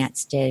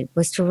microfinance did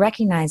was to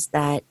recognize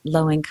that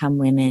low-income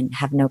women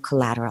have no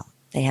collateral.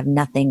 They have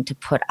nothing to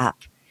put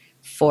up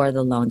for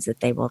the loans that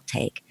they will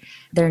take.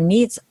 Their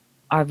needs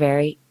are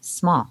very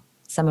small.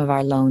 Some of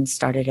our loans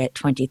started at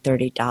 $20,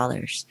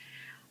 $30.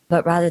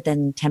 But rather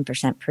than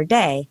 10% per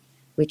day,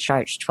 we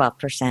charged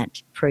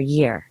 12% per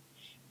year.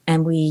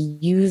 And we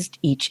used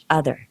each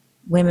other.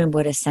 Women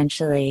would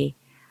essentially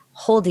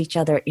hold each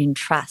other in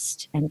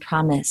trust and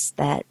promise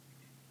that,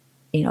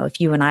 you know, if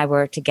you and I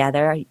were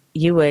together,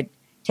 you would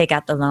take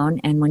out the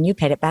loan, and when you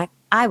paid it back,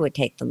 I would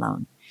take the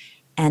loan.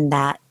 And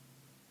that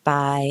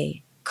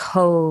by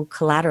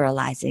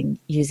co-collateralizing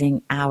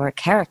using our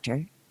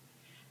character,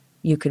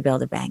 you could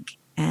build a bank.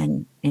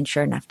 And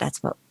sure enough,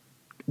 that's what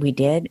we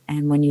did.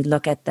 And when you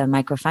look at the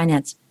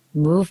microfinance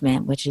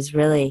movement, which is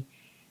really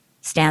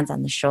stands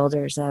on the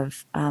shoulders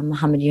of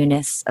Muhammad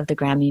Yunus of the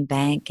Grameen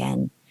Bank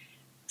and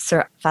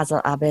Sir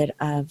Fazal Abid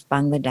of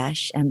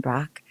Bangladesh and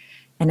BRAC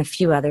and a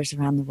few others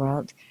around the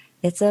world,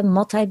 it's a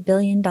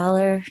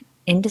multi-billion-dollar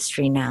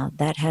industry now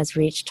that has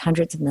reached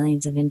hundreds of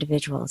millions of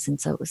individuals.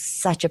 And so it was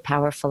such a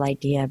powerful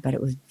idea, but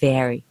it was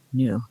very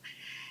new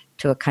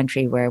to a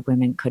country where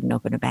women couldn't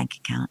open a bank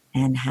account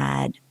and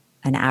had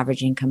an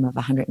average income of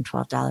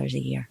 $112 a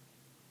year.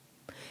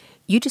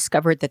 You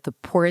discovered that the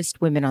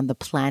poorest women on the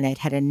planet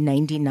had a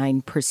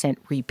 99%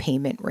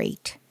 repayment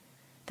rate.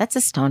 That's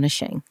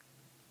astonishing.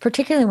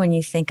 Particularly when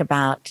you think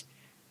about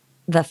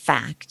the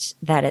fact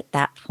that at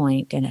that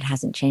point, and it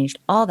hasn't changed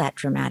all that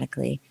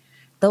dramatically,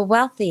 the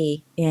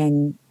wealthy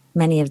in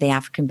many of the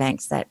African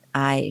banks that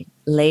I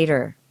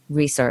later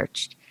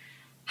researched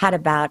had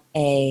about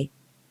a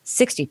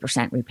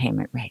 60%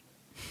 repayment rate.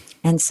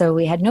 And so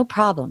we had no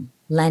problem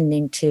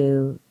lending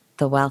to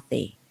the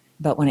wealthy.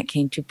 But when it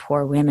came to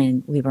poor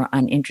women, we were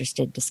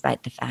uninterested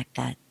despite the fact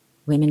that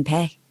women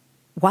pay.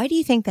 Why do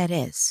you think that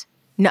is?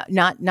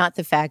 Not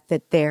the fact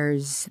that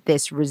there's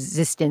this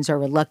resistance or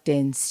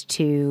reluctance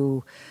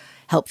to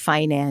help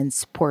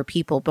finance poor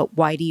people, but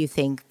why do you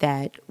think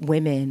that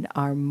women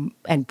are,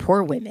 and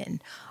poor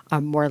women, are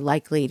more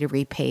likely to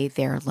repay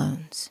their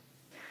loans?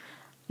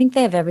 I think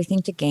they have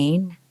everything to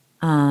gain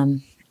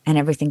and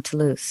everything to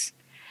lose.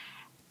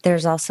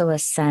 There's also a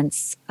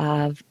sense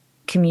of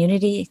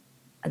community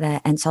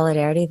and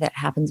solidarity that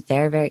happens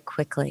very, very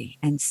quickly.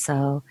 And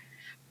so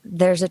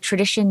there's a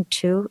tradition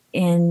too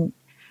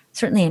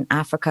certainly in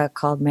Africa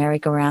called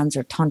merry-go-rounds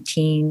or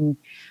tontine,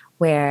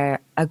 where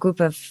a group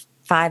of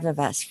 5 of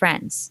us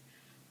friends,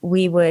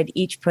 we would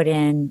each put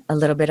in a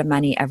little bit of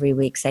money every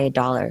week, say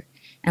 $1,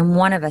 and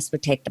one of us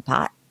would take the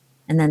pot.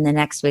 And then the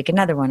next week,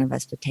 another one of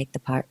us would take the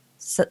pot.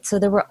 So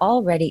there were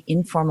already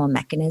informal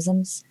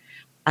mechanisms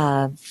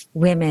of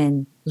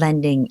women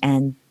lending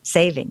and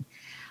saving.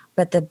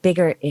 But the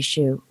bigger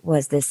issue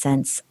was this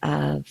sense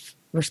of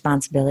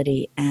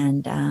responsibility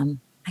and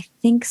I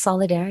think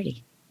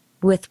solidarity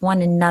with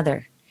one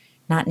another,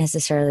 not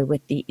necessarily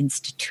with the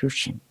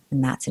institution.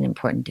 And that's an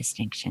important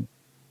distinction.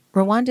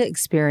 Rwanda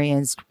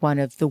experienced one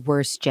of the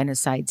worst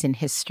genocides in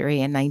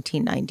history in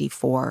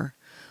 1994,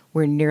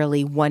 where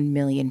nearly 1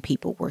 million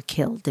people were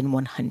killed in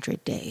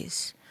 100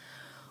 days.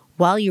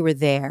 While you were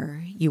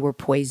there, you were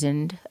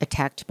poisoned,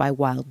 attacked by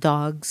wild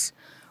dogs,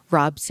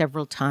 robbed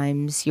several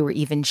times, you were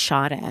even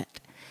shot at.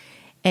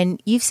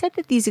 And you've said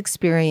that these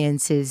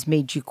experiences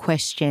made you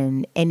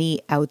question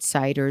any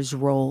outsider's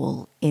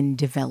role in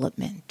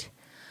development.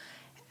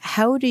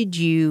 How did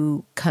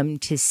you come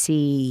to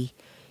see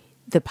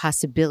the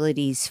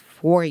possibilities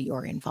for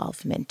your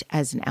involvement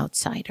as an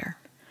outsider?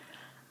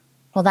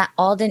 Well, that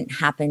all didn't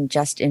happen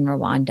just in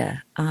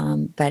Rwanda,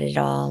 but it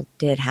all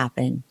did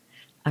happen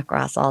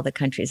across all the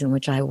countries in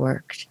which I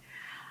worked.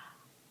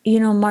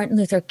 You know, Martin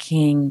Luther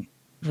King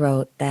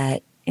wrote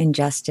that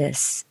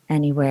injustice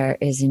anywhere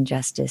is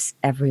injustice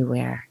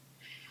everywhere.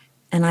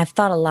 And I've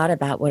thought a lot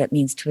about what it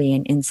means to be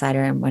an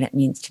insider and what it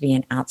means to be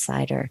an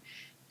outsider.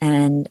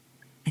 And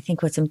I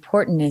think what's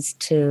important is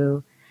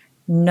to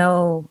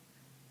know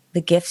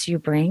the gifts you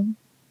bring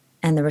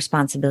and the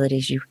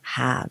responsibilities you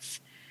have.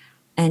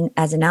 And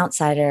as an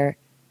outsider,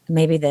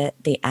 maybe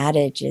the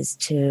adage is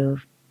to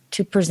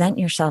present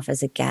yourself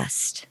as a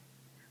guest,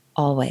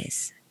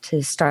 always,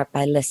 to start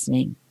by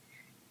listening,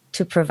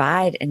 to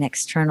provide an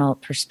external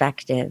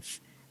perspective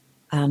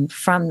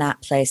from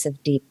that place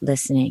of deep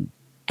listening.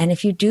 And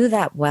if you do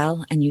that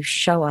well and you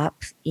show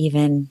up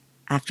even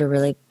after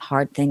really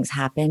hard things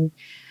happen,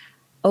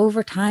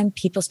 over time,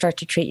 people start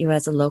to treat you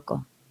as a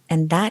local.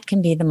 And that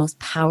can be the most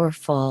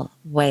powerful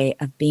way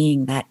of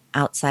being that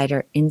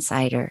outsider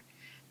insider,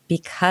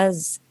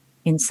 because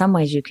in some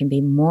ways you can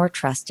be more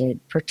trusted,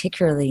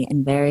 particularly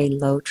in very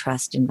low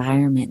trust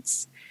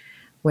environments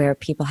where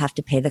people have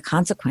to pay the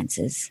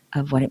consequences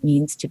of what it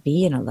means to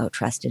be in a low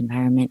trust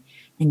environment.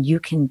 And you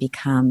can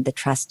become the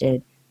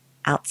trusted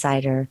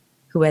outsider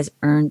who has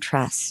earned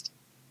trust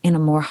in a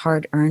more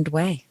hard-earned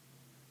way.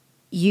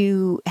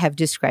 You have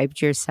described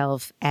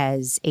yourself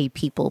as a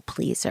people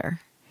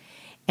pleaser.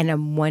 And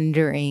I'm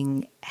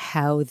wondering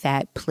how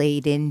that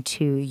played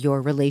into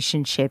your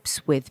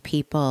relationships with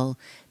people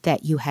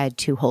that you had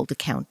to hold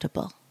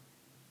accountable.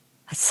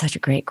 That's such a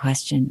great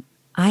question.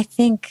 I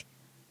think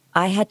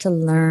I had to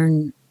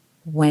learn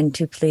when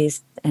to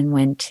please and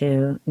when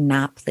to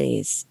not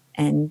please.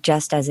 And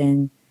just as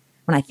in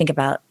when I think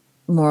about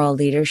moral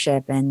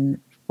leadership and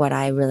what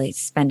I really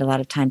spend a lot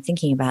of time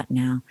thinking about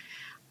now,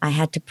 I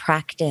had to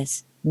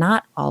practice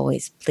not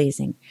always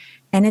pleasing.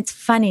 And it's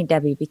funny,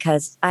 Debbie,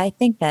 because I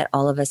think that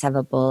all of us have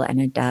a bull and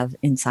a dove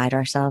inside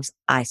ourselves.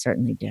 I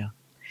certainly do.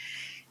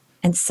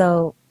 And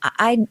so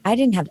I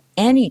didn't have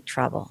any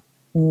trouble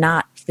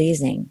not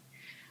pleasing,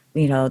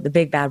 the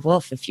big bad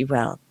wolf, if you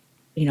will.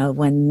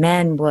 When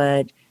men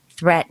would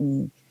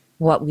threaten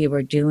what we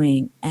were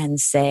doing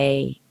and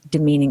say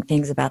demeaning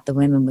things about the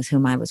women with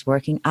whom I was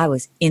working, I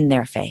was in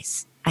their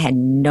face. I had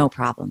no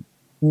problem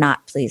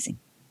not pleasing.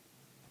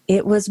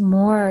 It was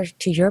more,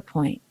 to your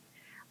point,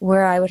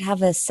 where I would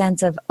have a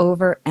sense of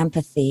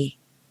over-empathy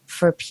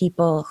for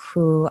people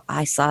who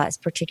I saw as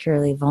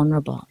particularly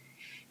vulnerable.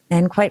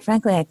 And quite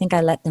frankly, I think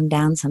I let them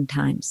down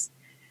sometimes.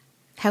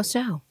 How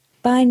so?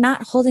 By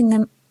not holding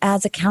them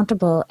as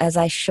accountable as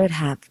I should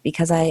have,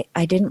 because I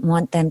didn't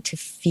want them to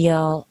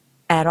feel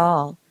at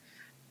all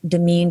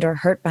demeaned or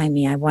hurt by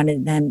me. I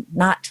wanted them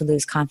not to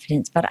lose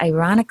confidence. But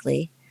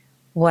ironically,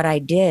 what I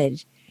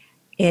did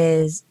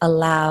is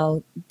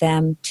allow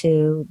them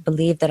to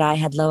believe that I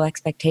had low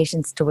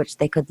expectations to which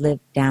they could live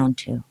down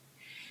to.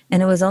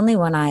 And it was only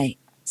when I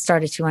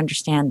started to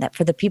understand that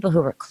for the people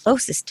who were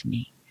closest to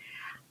me,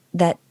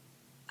 that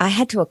I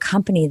had to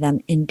accompany them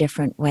in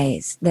different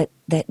ways that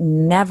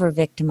never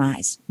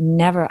victimized,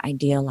 never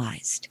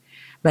idealized,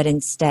 but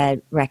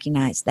instead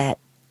recognized that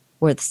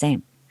we're the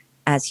same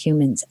as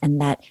humans,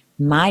 and that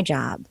my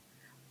job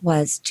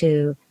was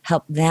to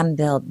help them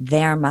build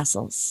their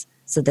muscles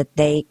so that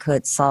they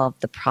could solve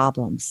the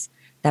problems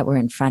that were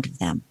in front of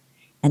them,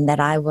 and that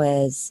I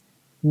was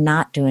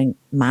not doing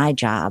my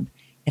job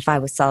if I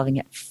was solving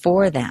it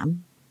for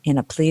them in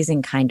a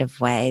pleasing kind of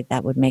way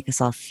that would make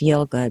us all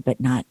feel good but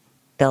not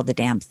build a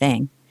damn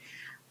thing,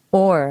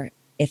 or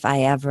if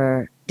I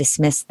ever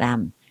dismissed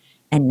them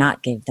and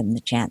not gave them the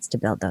chance to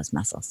build those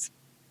muscles.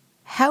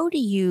 How do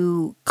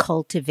you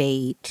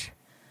cultivate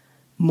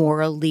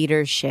moral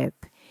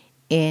leadership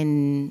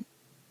in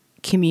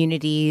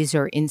communities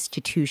or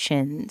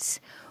institutions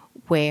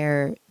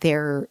where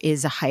there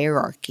is a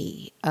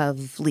hierarchy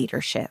of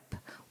leadership,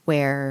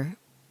 where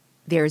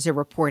there's a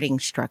reporting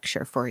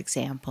structure, for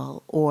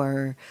example,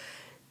 or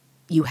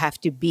you have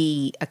to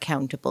be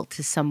accountable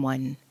to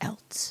someone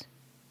else?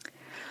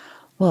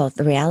 Well,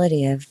 the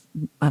reality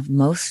of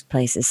most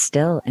places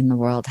still in the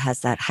world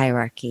has that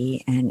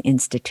hierarchy and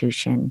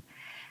institution.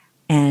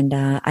 And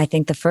I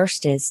think the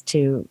first is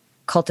to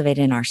cultivate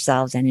in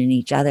ourselves and in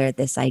each other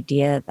this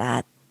idea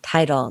that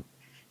title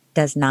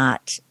does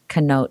not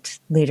connote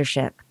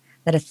leadership,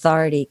 that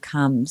authority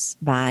comes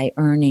by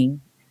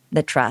earning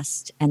the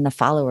trust and the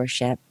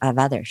followership of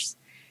others,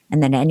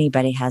 and that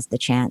anybody has the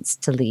chance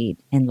to lead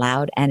in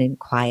loud and in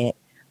quiet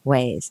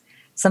ways.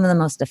 Some of the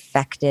most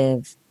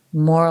effective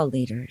moral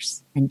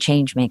leaders and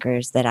change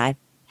makers that I've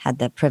had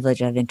the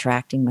privilege of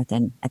interacting with,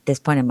 and at this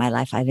point in my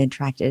life, I've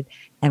interacted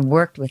and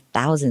worked with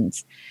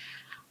thousands,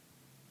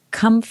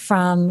 come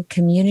from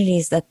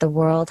communities that the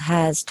world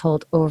has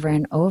told over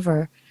and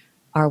over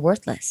are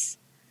worthless.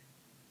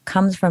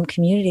 Comes from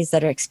communities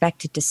that are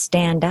expected to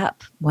stand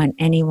up when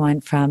anyone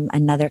from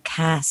another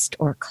caste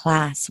or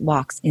class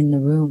walks in the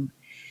room.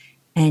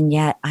 And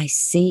yet I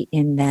see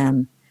in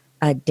them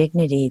a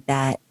dignity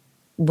that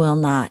will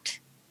not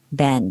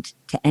bend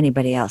to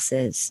anybody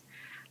else's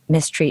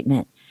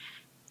mistreatment.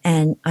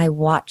 And I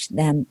watch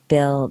them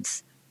build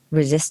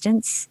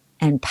resistance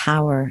and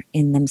power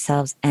in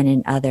themselves and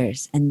in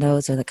others. And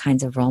those are the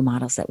kinds of role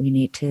models that we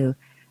need to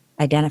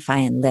identify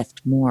and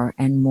lift more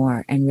and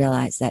more, and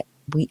realize that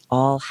we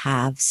all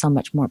have so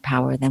much more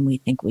power than we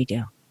think we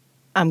do.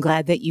 I'm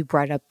glad that you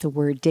brought up the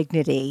word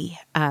dignity,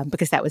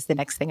 because that was the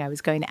next thing I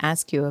was going to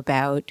ask you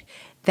about.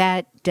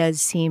 That does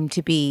seem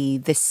to be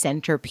the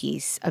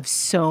centerpiece of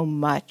so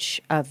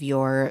much of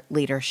your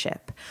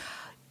leadership.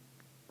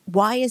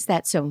 Why is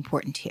that so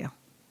important to you?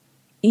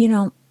 You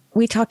know,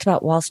 we talked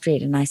about Wall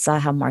Street, and I saw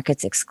how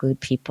markets exclude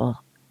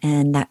people.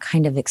 And that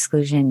kind of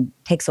exclusion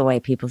takes away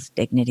people's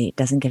dignity. It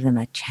doesn't give them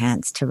a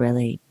chance to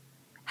really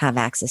have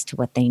access to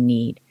what they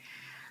need.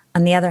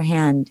 On the other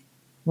hand,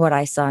 what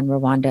I saw in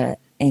Rwanda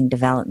in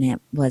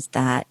development was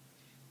that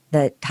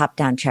the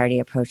top-down charity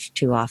approach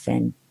too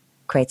often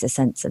creates a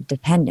sense of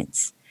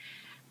dependence.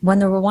 When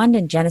the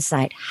Rwandan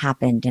genocide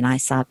happened, and I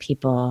saw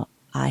people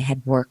I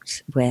had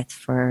worked with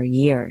for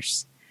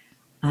years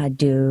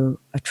do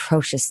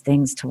atrocious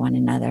things to one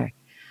another,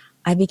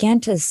 I began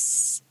to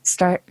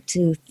start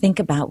to think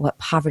about what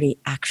poverty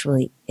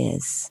actually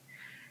is,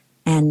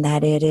 and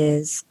that it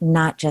is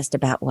not just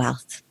about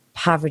wealth.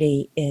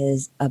 Poverty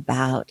is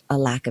about a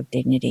lack of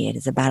dignity. It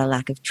is about a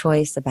lack of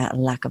choice, about a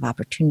lack of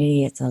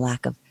opportunity. It's a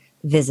lack of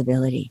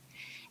visibility.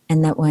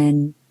 And that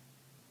when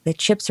the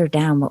chips are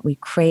down, what we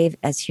crave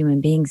as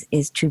human beings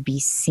is to be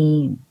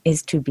seen,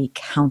 is to be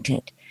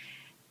counted.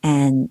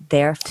 And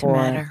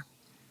therefore,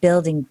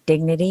 building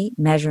dignity,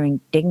 measuring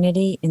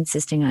dignity,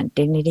 insisting on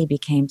dignity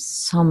became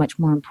so much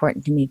more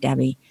important to me,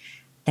 Debbie,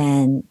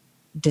 than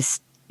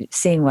just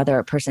seeing whether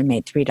a person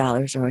made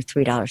 $3 or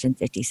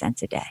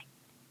 $3.50 a day.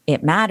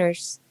 It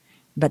matters,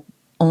 but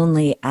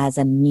only as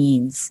a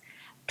means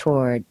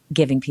toward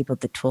giving people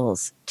the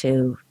tools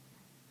to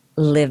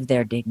live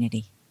their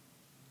dignity.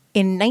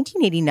 In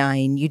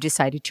 1989, you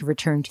decided to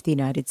return to the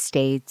United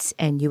States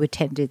and you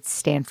attended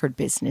Stanford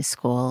Business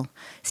School.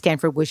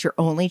 Stanford was your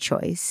only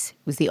choice.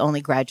 It was the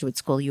only graduate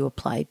school you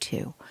applied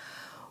to.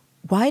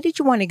 Why did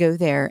you want to go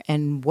there,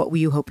 and what were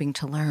you hoping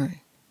to learn?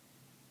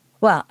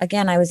 Well,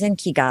 again, I was in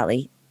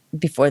Kigali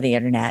before the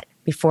internet,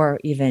 before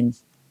even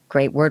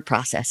great word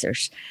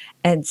processors.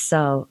 And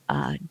so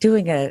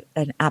doing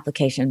an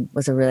application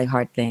was a really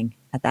hard thing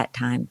at that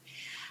time.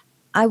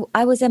 I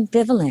was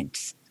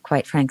ambivalent,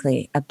 quite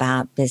frankly,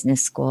 about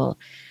business school,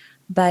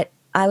 but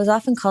I was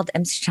often called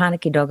msichana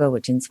kidogo,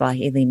 which in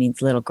Swahili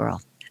means little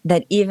girl.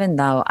 That even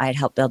though I'd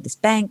helped build this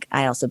bank,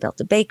 I also built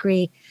a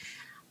bakery,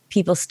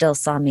 people still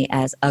saw me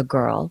as a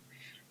girl.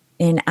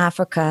 In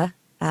Africa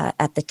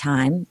at the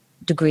time,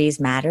 degrees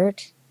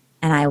mattered,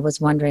 and I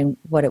was wondering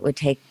what it would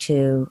take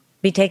to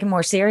be taken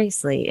more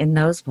seriously in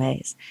those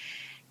ways.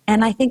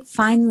 And I think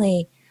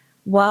finally,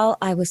 while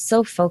I was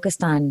so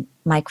focused on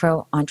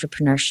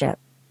micro-entrepreneurship,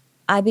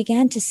 I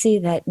began to see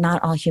that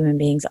not all human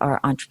beings are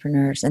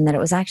entrepreneurs, and that it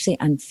was actually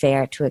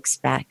unfair to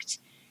expect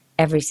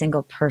every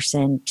single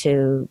person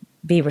to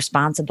be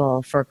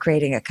responsible for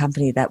creating a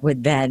company that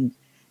would then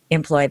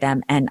employ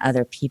them and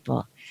other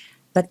people.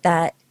 But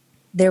that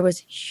there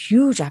was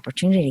huge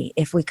opportunity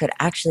if we could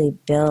actually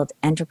build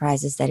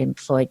enterprises that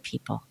employed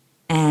people.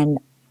 And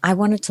I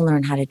wanted to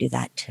learn how to do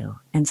that too.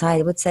 And so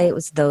I would say it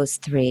was those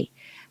three.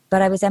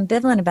 But I was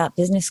ambivalent about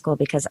business school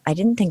because I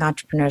didn't think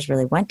entrepreneurs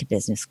really went to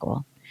business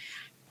school.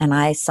 And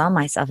I saw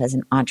myself as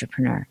an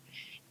entrepreneur.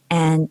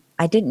 And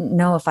I didn't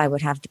know if I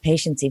would have the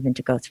patience even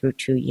to go through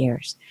 2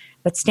 years.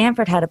 But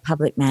Stanford had a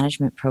public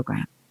management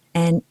program.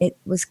 And it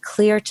was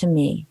clear to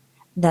me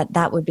that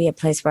that would be a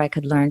place where I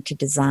could learn to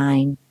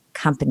design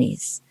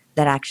companies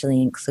that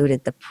actually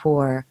included the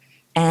poor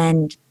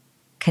and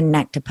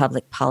connect to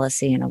public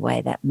policy in a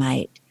way that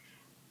might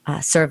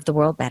serve the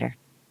world better.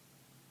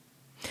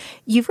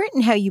 You've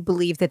written how you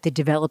believe that the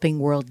developing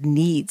world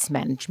needs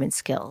management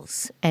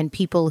skills and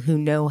people who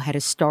know how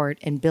to start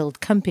and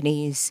build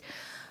companies,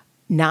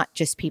 not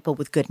just people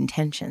with good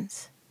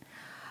intentions.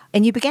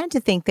 And you began to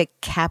think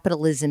that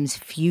capitalism's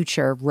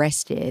future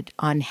rested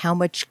on how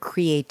much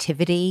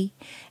creativity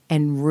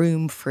and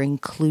room for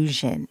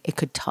inclusion it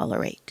could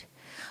tolerate.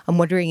 I'm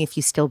wondering if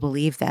you still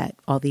believe that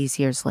all these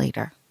years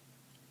later.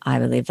 I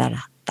believe that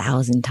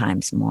 1,000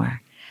 times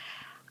more.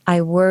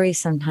 I worry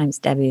sometimes,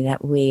 Debbie,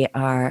 that we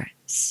are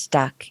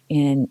stuck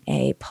in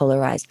a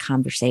polarized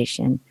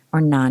conversation or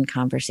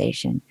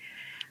non-conversation.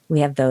 We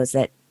have those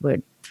that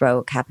would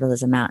throw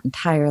capitalism out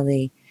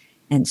entirely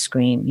and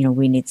scream,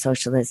 we need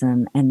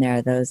socialism. And there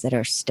are those that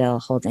are still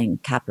holding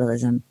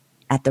capitalism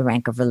at the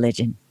rank of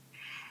religion.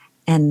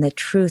 And the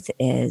truth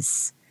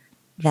is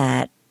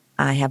that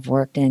I have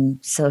worked in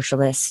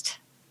socialist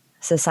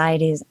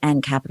societies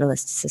and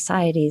capitalist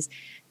societies.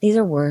 These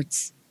are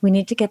words. We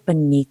need to get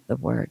beneath the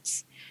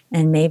words.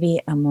 And maybe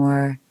a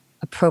more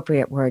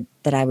appropriate word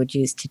that I would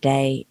use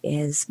today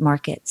is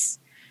markets.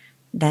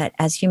 That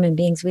as human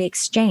beings, we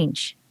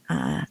exchange.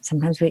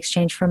 Sometimes we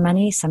exchange for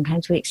money.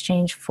 Sometimes we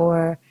exchange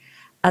for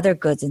other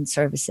goods and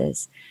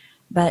services.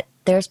 But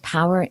there's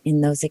power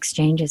in those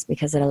exchanges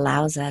because it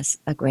allows us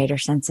a greater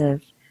sense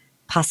of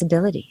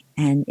possibility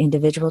and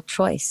individual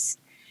choice.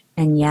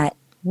 And yet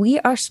we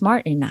are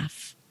smart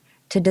enough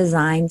to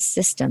design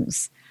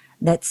systems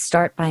that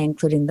start by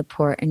including the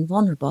poor and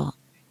vulnerable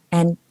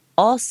and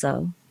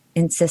also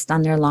insist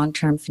on their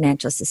long-term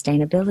financial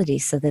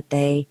sustainability so that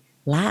they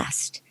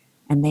last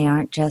and they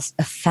aren't just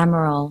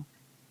ephemeral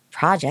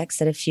projects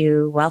that a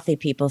few wealthy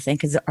people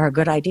think are a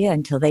good idea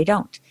until they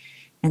don't.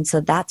 And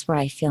so that's where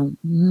I feel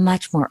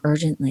much more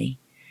urgently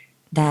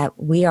that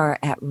we are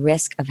at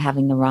risk of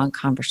having the wrong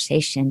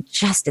conversation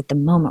just at the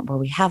moment where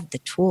we have the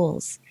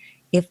tools.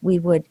 If we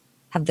would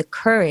have the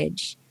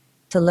courage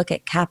to look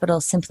at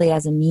capital simply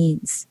as a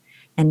means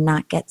and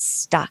not get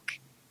stuck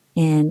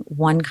in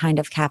one kind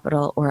of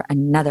capital or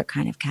another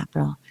kind of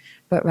capital,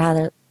 but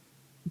rather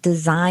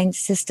design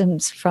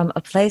systems from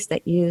a place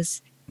that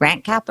use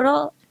grant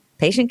capital,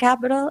 patient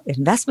capital,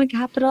 investment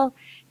capital,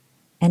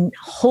 and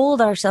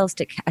hold ourselves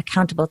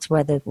accountable to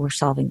whether we're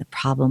solving the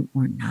problem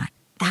or not.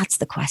 That's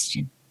the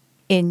question.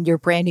 In your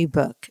brand new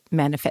book,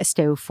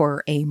 Manifesto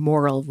for a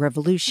Moral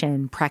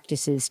Revolution,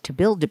 Practices to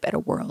Build a Better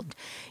World,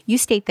 you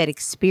state that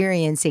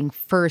experiencing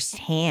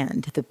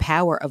firsthand the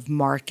power of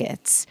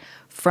markets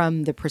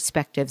from the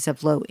perspectives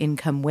of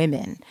low-income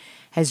women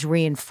has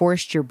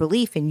reinforced your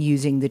belief in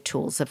using the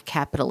tools of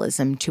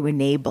capitalism to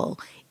enable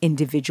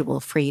individual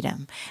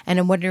freedom. And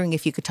I'm wondering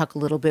if you could talk a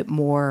little bit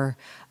more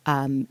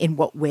in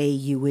what way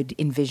you would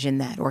envision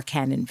that or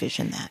can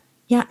envision that.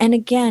 Yeah, and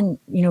again,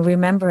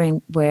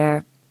 remembering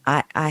where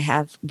I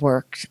have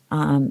worked,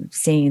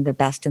 seeing the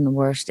best and the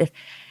worst. If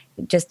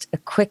just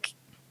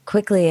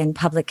quickly in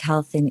public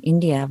health in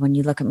India, when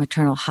you look at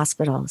maternal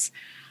hospitals,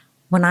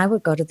 when I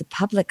would go to the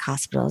public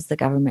hospitals, the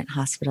government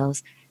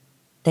hospitals,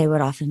 they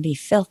would often be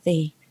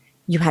filthy.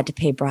 You had to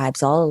pay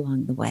bribes all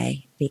along the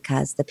way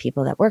because the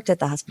people that worked at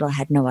the hospital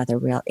had no other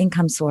real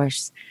income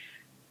source.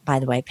 By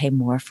the way, pay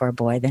more for a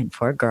boy than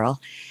for a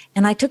girl.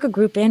 And I took a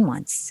group in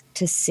once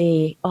to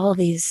see all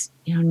these,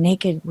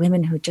 naked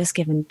women who'd just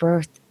given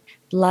birth,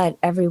 blood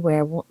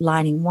everywhere,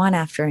 lining one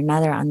after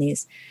another on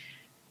these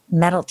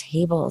metal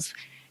tables,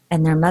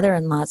 and their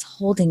mother-in-laws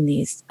holding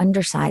these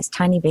undersized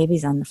tiny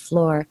babies on the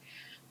floor.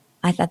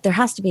 I thought there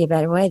has to be a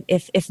better way.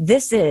 If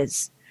this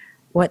is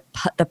what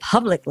the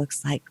public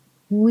looks like,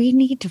 we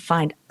need to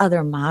find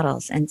other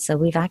models. And so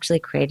we've actually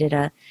created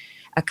a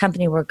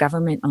company where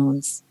government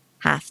owns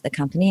half the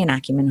company and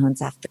Acumen owns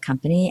half the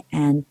company.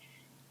 And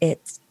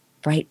it's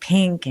bright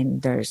pink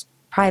and there's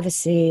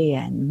privacy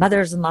and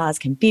mothers-in-laws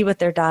can be with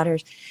their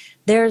daughters.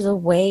 There's a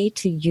way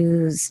to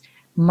use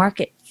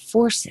market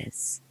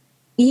forces,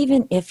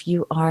 even if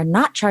you are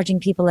not charging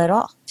people at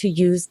all, to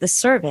use the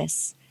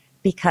service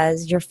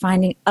because you're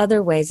finding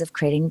other ways of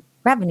creating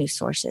revenue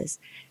sources.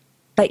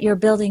 But you're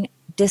building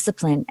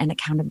discipline and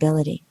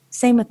accountability.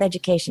 Same with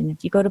education.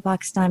 If you go to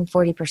Pakistan,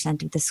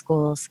 40% of the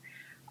schools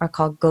are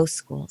called ghost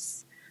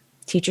schools.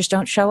 Teachers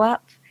don't show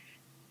up.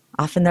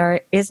 Often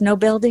there is no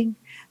building.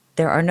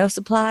 There are no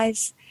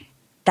supplies.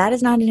 That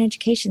is not an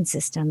education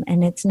system.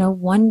 And it's no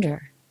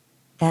wonder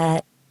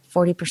that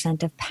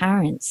 40% of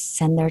parents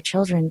send their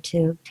children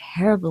to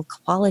terrible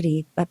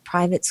quality but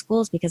private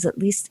schools because at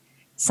least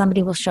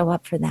somebody will show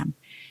up for them.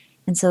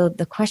 And so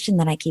the question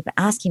that I keep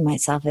asking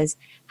myself is,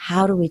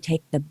 how do we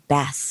take the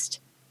best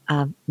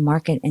of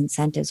market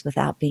incentives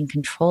without being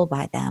controlled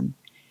by them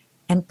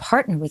and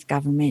partner with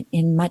government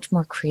in much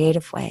more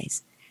creative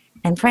ways?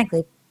 And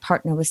frankly,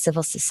 partner with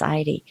civil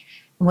society.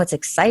 And what's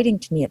exciting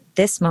to me at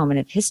this moment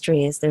of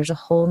history is there's a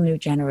whole new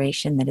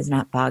generation that is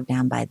not bogged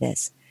down by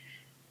this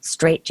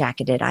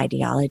straitjacketed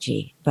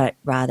ideology, but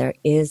rather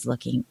is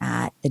looking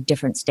at the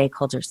different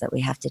stakeholders that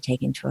we have to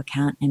take into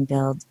account and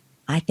build,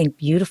 I think,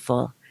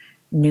 beautiful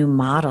new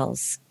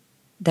models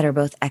that are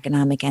both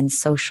economic and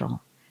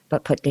social,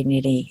 but put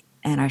dignity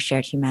and our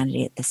shared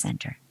humanity at the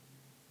center.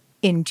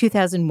 In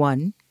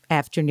 2001,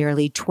 after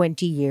nearly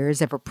 20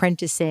 years of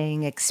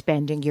apprenticing,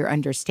 expanding your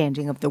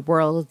understanding of the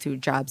world through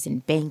jobs in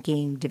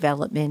banking,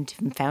 development,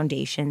 and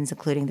foundations,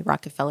 including the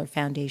Rockefeller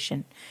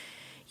Foundation,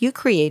 you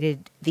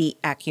created the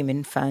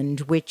Acumen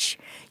Fund, which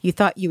you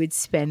thought you would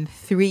spend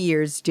 3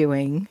 years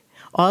doing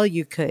all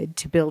you could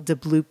to build a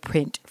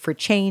blueprint for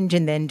change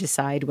and then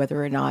decide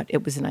whether or not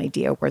it was an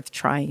idea worth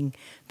trying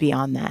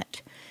beyond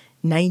that.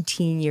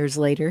 19 years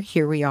later,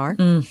 here we are.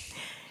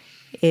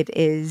 It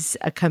is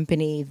a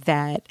company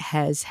that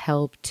has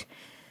helped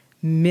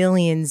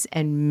millions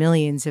and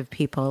millions of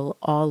people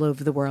all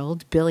over the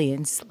world,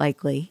 billions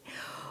likely.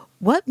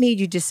 What made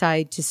you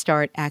decide to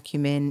start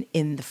Acumen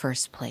in the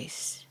first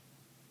place?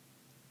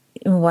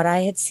 What I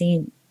had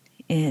seen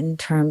in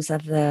terms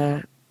of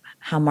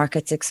how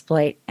markets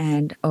exploit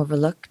and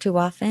overlook too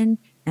often,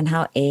 and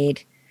how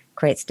aid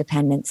creates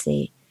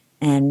dependency,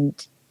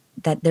 and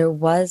that there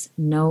was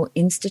no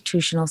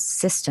institutional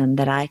system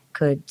that I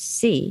could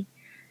see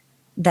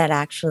that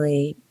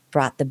actually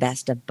brought the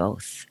best of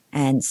both.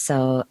 And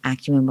so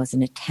Acumen was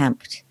an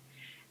attempt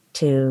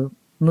to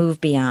move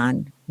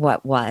beyond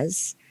what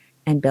was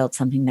and build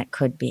something that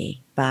could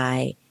be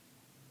by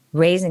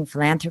raising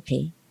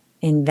philanthropy,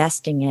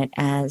 investing it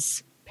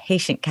as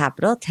patient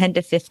capital, 10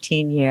 to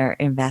 15-year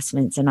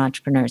investments in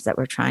entrepreneurs that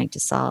were trying to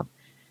solve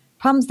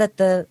problems that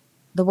the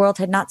world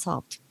had not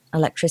solved: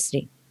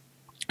 electricity,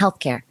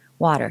 healthcare,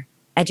 water,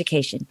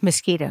 education.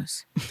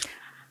 Mosquitoes.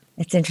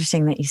 It's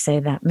interesting that you say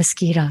that.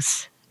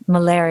 Mosquitoes,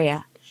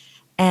 malaria,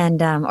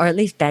 and or at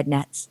least bed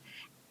nets.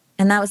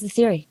 And that was the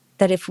theory,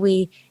 that if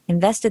we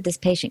invested this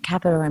patient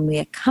capital and we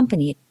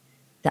accompanied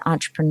the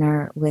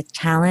entrepreneur with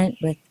talent,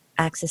 with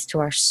access to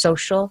our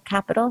social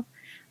capital,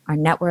 our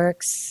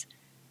networks,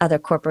 other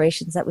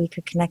corporations that we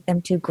could connect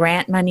them to,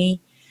 grant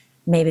money,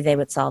 maybe they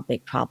would solve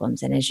big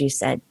problems. And as you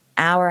said,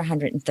 our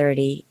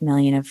 130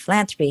 million of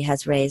philanthropy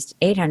has raised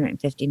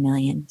 850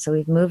 million. So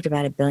we've moved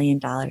about $1 billion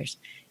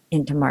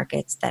into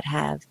markets that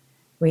have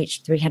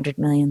reached 300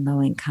 million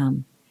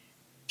low-income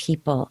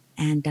people.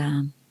 And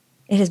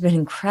it has been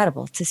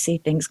incredible to see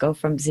things go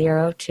from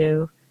zero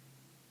to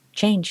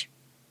change.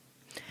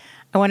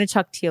 I want to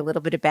talk to you a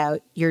little bit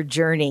about your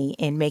journey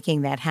in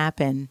making that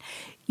happen.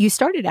 You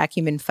started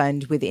Acumen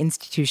Fund with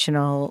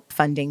institutional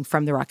funding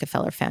from the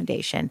Rockefeller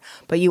Foundation,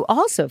 but you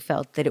also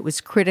felt that it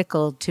was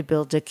critical to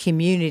build a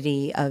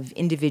community of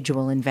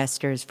individual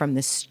investors from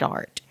the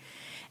start.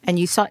 And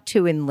you sought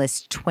to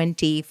enlist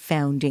 20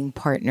 founding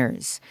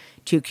partners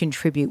to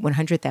contribute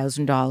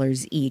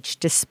 $100,000 each,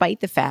 despite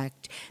the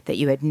fact that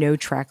you had no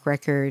track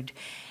record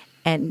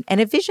and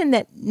a vision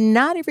that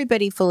not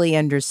everybody fully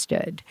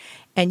understood.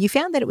 And you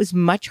found that it was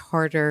much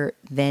harder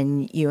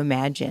than you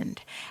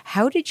imagined.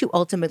 How did you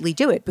ultimately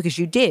do it? Because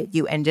you did.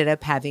 You ended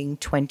up having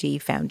 20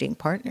 founding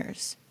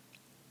partners.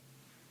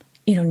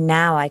 You know,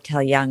 now I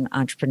tell young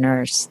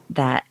entrepreneurs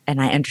that,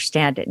 and I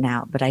understand it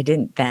now, but I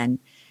didn't then,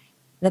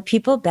 that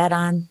people bet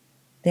on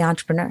the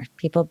entrepreneur.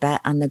 People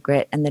bet on the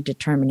grit and the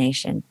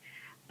determination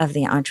of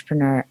the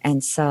entrepreneur.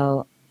 And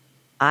so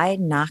I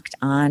knocked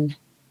on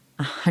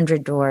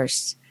 100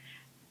 doors,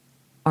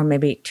 or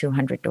maybe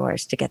 200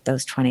 doors to get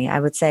those 20.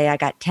 I would say I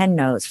got 10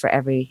 no's for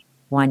every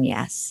one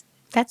yes.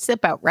 That's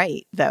about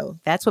right, though.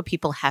 That's what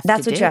people have to do.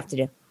 That's what you have to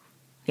do.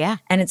 Yeah.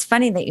 And it's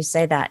funny that you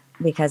say that,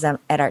 because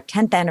at our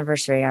 10th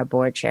anniversary, our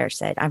board chair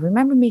said, I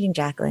remember meeting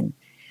Jacqueline,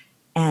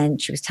 and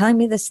she was telling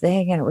me this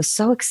thing, and it was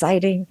so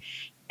exciting.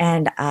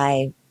 And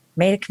I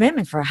made a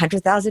commitment for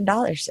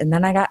 $100,000. And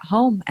then I got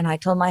home and I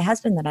told my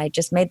husband that I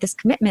just made this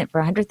commitment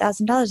for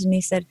 $100,000. And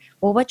he said,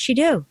 well, what'd she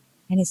do?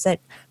 And he said,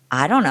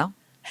 I don't know.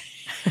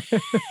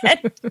 I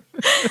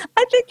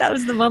think that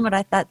was the moment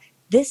I thought,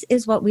 this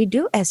is what we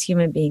do as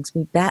human beings.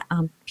 We bet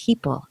on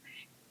people.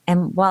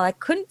 And while I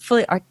couldn't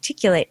fully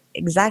articulate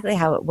exactly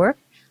how it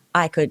worked,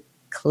 I could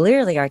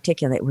clearly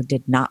articulate what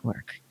did not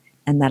work,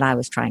 and that I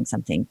was trying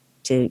something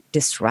to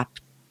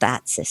disrupt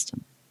that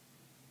system.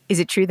 Is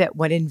it true that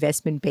one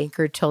investment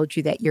banker told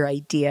you that your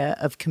idea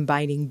of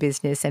combining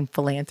business and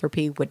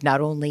philanthropy would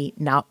not only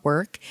not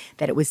work,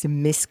 that it was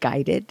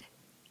misguided?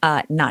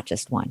 Not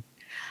just one.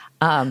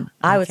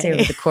 I would say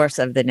over the course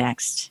of the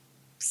next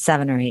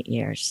 7 or 8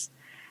 years,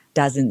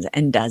 dozens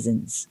and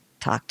dozens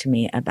talked to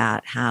me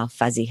about how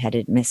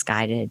fuzzy-headed,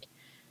 misguided,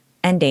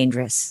 and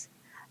dangerous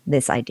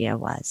this idea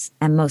was.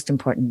 And most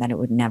important, that it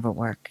would never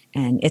work.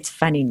 And it's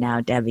funny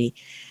now, Debbie,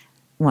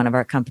 one of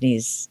our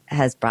companies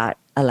has brought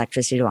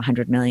electricity to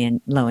 100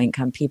 million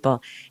low-income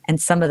people.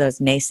 And some of those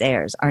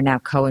naysayers are now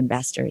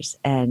co-investors.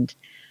 And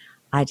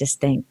I just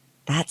think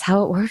that's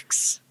how it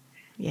works.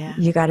 Yeah.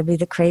 You got to be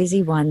the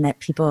crazy one that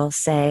people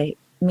say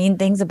mean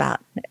things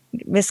about,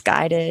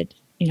 misguided,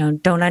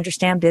 don't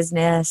understand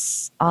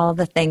business, all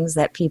the things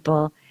that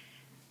people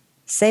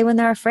say when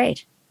they're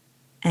afraid,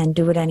 and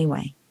do it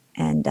anyway.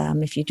 And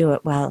if you do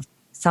it well,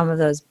 some of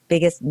those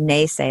biggest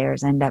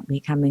naysayers end up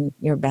becoming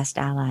your best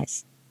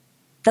allies.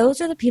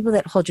 Those are the people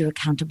that hold you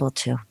accountable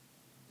too.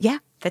 Yeah,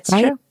 that's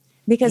right? true.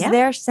 Because Yeah.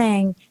 they're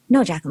saying,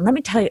 no, Jacqueline, let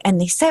me tell you. And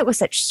they say it with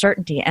such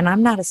certainty. And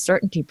I'm not a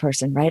certainty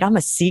person, right? I'm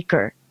a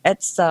seeker.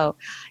 And so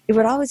it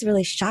would always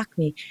really shock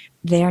me.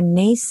 Their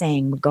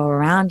naysaying would go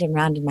around and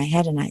round in my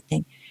head. And I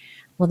think,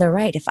 well, they're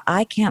right. If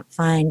I can't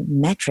find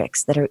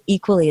metrics that are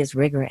equally as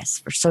rigorous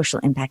for social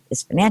impact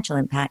as financial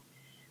impact,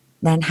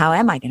 then how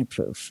am I going to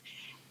prove?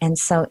 And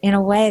so in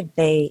a way,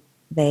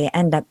 they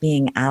end up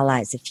being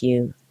allies if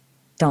you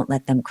don't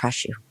let them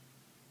crush you.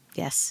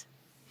 Yes.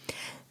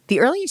 The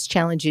earliest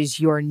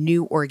challenges your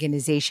new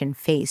organization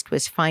faced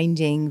was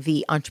finding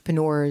the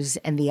entrepreneurs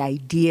and the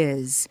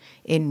ideas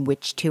in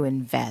which to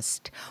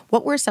invest.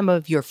 What were some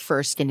of your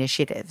first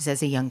initiatives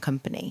as a young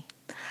company?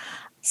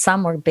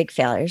 Some were big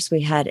failures.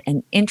 We had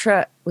a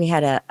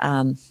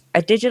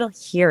digital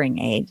hearing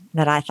aid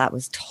that I thought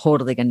was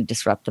totally going to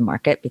disrupt the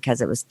market because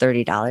it was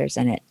 $30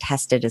 and it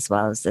tested as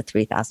well as the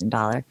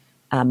 $3,000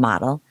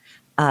 model.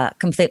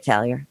 Complete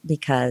failure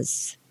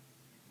because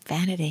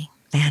Vanity.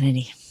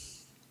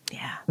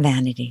 Yeah.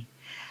 Vanity.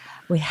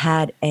 We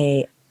had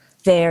a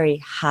very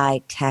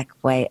high-tech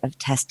way of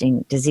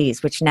testing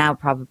disease, which now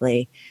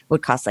probably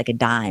would cost like a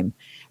dime.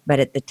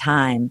 But at the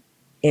time,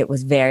 it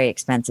was very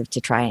expensive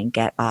to try and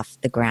get off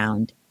the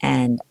ground.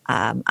 And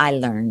I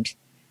learned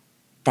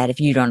that if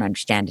you don't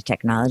understand a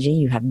technology,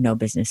 you have no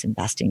business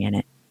investing in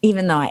it.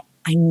 Even though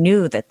I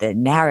knew that the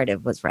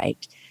narrative was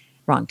right,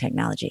 wrong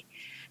technology.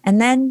 And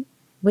then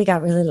we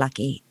got really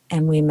lucky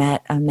and we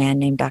met a man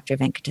named Dr.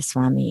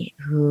 Venkateswamy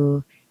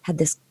who had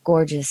this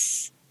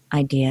gorgeous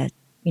idea,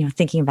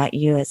 thinking about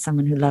you as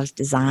someone who loves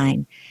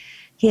design.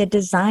 He had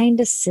designed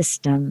a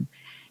system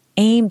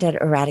aimed at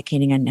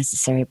eradicating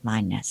unnecessary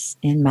blindness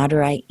in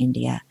Madurai,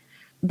 India,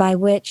 by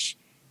which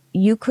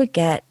you could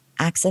get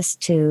access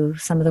to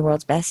some of the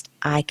world's best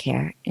eye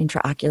care,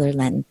 intraocular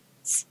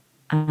lens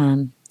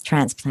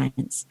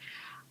transplants,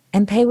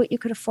 and pay what you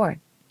could afford.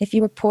 If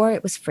you were poor,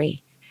 it was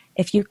free.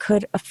 If you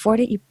could afford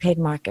it, you paid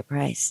market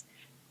price.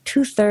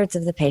 2/3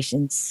 of the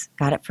patients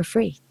got it for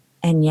free,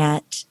 and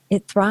yet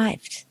it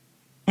thrived.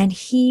 And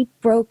he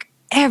broke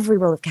every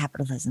rule of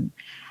capitalism.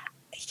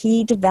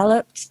 He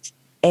developed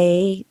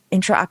a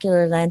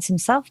intraocular lens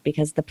himself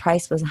because the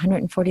price was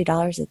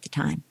 $140 at the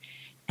time.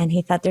 And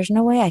he thought, there's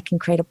no way I can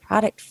create a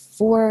product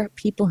for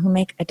people who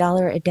make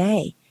 $1 a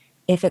day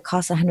if it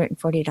costs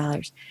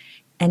 $140.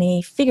 And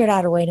he figured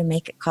out a way to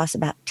make it cost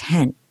about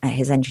 10,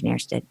 his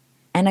engineers did.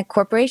 And a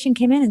corporation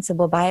came in and said,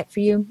 we'll buy it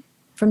for you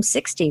from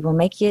 60. We'll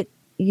make you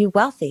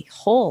wealthy,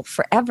 whole,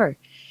 forever.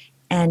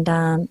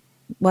 And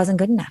wasn't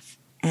good enough.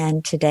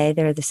 And today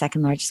they're the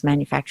second largest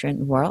manufacturer in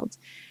the world.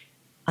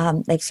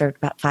 They've served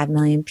about 5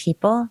 million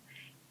people.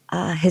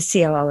 His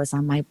COO is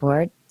on my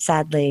board.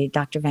 Sadly,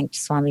 Dr.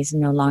 Venkateswamy is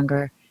no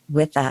longer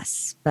with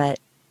us, but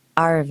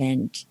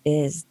Aravind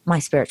is my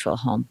spiritual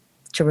home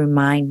to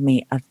remind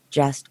me of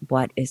just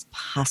what is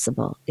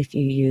possible if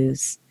you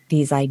use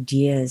these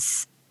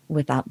ideas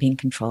without being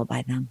controlled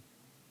by them.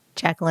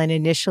 Jacqueline,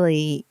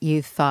 initially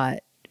you thought,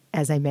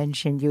 as I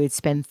mentioned, you would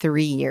spend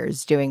 3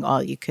 years doing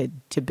all you could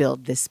to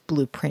build this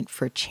blueprint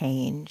for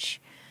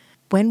change.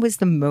 When was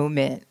the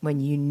moment when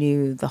you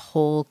knew the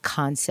whole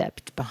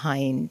concept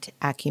behind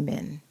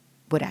Acumen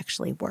would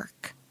actually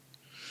work?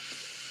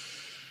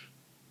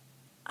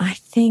 I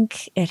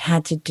think it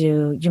had to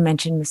do, you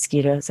mentioned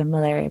mosquitoes and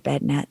malaria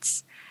bed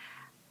nets.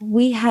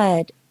 We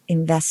had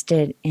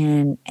invested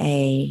in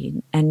a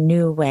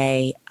new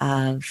way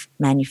of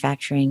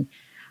manufacturing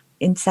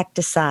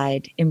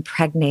insecticide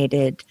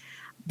impregnated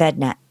bed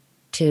net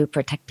to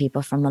protect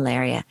people from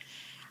malaria.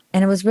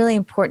 And it was really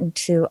important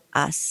to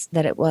us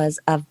that it was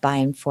of, by,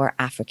 and for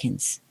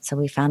Africans. So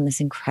we found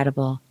this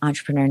incredible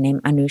entrepreneur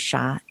named Anu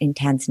Shah in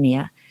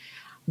Tanzania.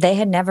 They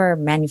had never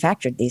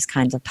manufactured these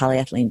kinds of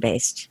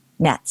polyethylene-based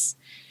nets.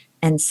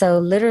 And so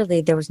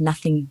literally there was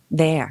nothing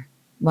there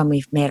when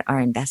we made our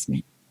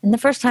investment. And the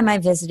first time I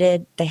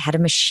visited, they had a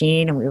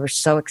machine and we were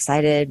so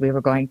excited. We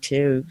were going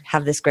to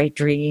have this great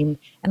dream.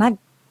 And I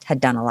had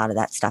done a lot of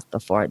that stuff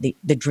before,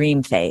 the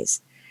dream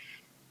phase.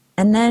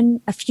 And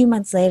then a few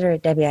months later,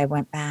 Debbie, I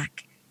went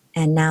back,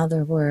 and now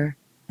there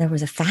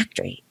was a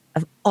factory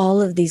of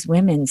all of these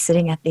women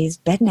sitting at these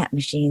bed net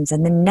machines,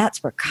 and the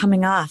nets were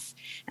coming off.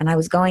 And I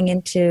was going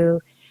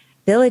into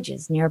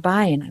villages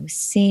nearby, and I was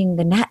seeing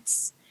the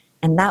nets.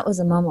 And that was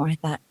a moment where I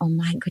thought, oh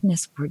my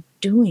goodness, we're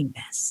doing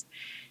this.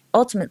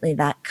 Ultimately,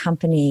 that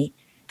company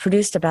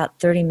produced about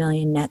 30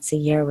 million nets a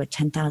year with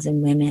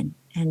 10,000 women.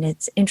 And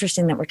it's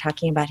interesting that we're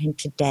talking about him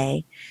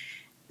today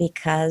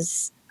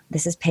because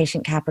this is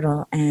patient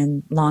capital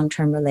and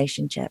long-term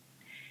relationship.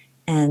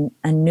 And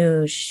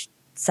Anuj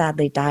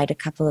sadly died a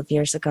couple of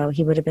years ago.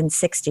 He would have been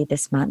 60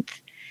 this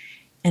month.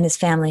 And his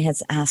family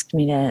has asked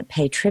me to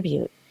pay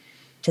tribute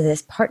to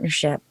this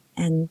partnership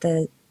and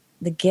the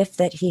gift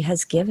that he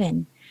has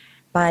given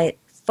by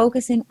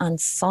focusing on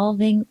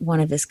solving one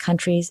of his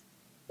country's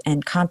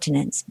and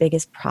continent's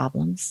biggest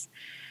problems.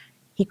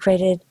 He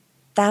created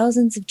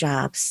thousands of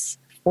jobs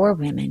for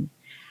women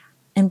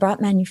and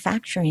brought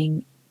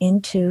manufacturing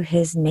into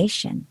his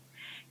nation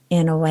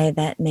in a way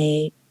that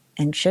made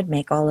and should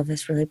make all of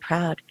us really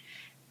proud.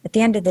 At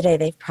the end of the day,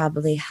 they've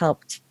probably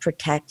helped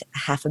protect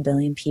 500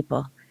 million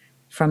people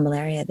from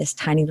malaria, this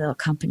tiny little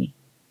company.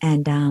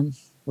 And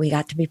we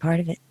got to be part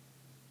of it.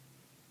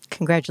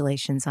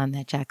 Congratulations on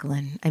that,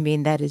 Jacqueline. I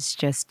mean,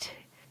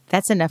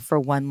 that's enough for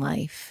one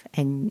life.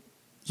 And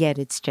yet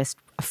it's just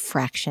a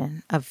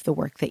fraction of the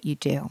work that you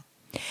do.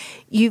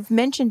 You've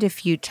mentioned a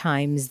few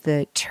times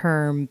the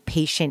term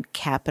patient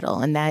capital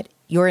and that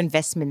your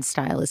investment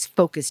style is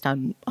focused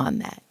on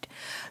that.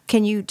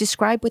 Can you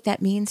describe what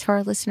that means for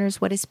our listeners?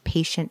 What does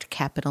patient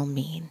capital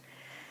mean?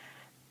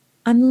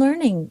 I'm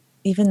learning,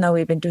 even though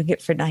we've been doing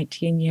it for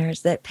 19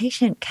 years, that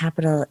patient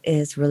capital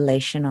is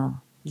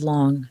relational,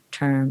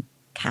 long-term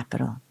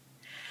capital.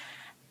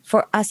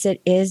 For us,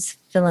 it is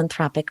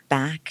philanthropic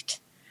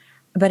backed,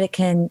 but it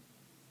can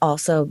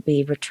also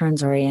be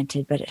returns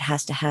oriented, but it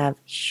has to have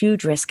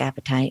huge risk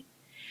appetite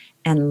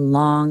and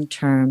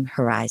long-term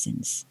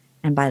horizons.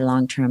 And by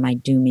long-term, I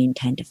do mean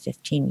 10 to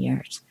 15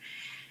 years.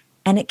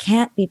 And it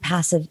can't be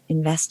passive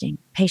investing.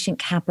 Patient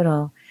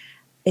capital,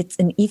 it's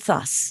an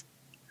ethos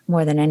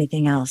more than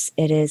anything else.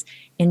 It is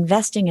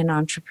investing in an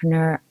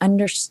entrepreneur,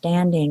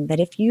 understanding that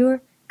if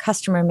your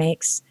customer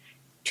makes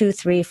 $2,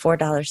 $3,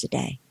 $4 a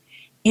day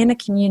in a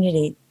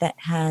community that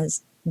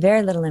has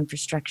very little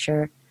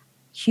infrastructure,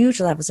 huge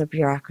levels of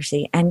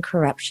bureaucracy and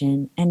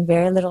corruption and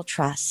very little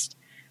trust,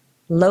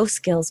 low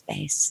skills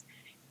base,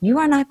 you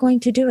are not going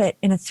to do it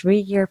in a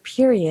 3-year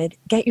period,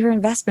 get your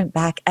investment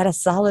back at a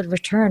solid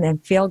return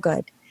and feel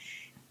good.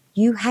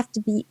 You have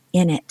to be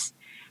in it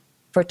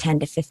for 10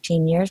 to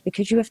 15 years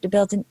because you have to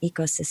build an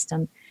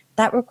ecosystem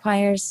that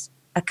requires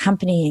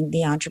accompanying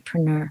the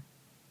entrepreneur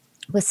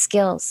with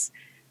skills,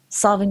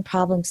 solving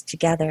problems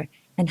together,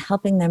 and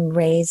helping them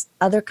raise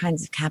other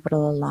kinds of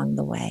capital along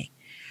the way.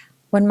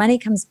 When money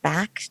comes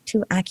back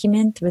to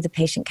Acumen through the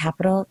patient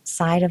capital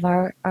side of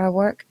our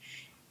work,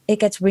 it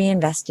gets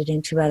reinvested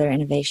into other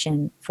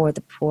innovation for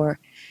the poor.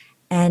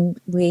 And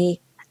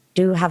we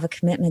do have a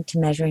commitment to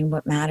measuring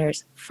what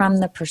matters from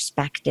the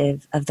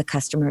perspective of the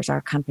customers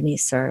our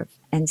companies serve.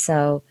 And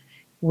so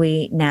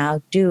we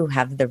now do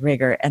have the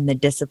rigor and the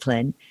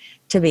discipline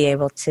to be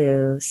able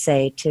to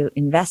say to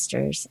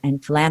investors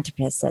and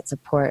philanthropists that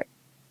support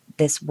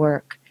this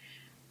work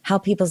how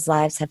people's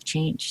lives have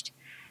changed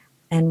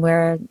and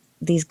where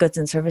these goods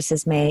and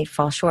services may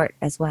fall short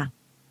as well.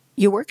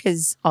 Your work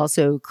has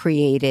also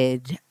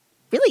created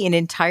really an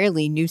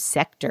entirely new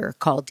sector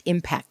called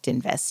impact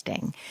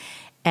investing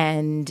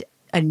and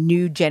a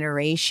new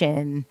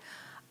generation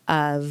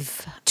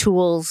of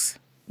tools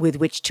with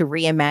which to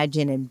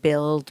reimagine and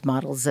build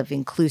models of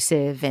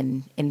inclusive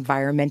and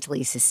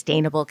environmentally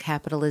sustainable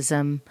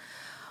capitalism.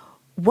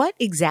 What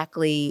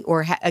exactly,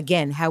 or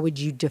again, how would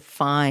you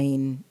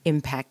define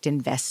impact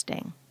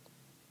investing?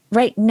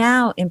 Right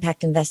now,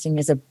 impact investing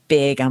is a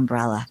big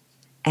umbrella.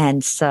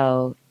 And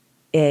so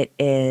it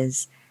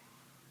is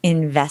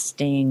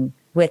investing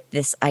with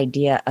this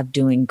idea of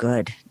doing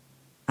good,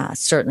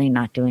 certainly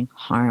not doing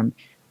harm.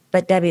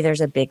 But Debbie,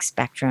 there's a big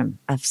spectrum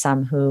of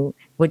some who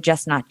would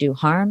just not do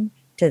harm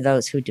to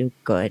those who do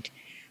good.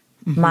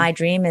 Mm-hmm. My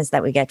dream is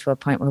that we get to a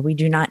point where we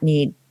do not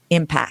need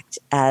impact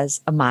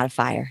as a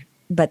modifier,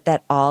 but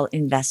that all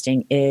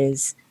investing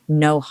is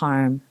no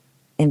harm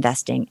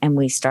investing. And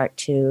we start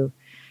to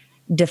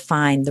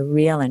define the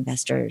real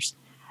investors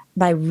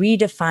by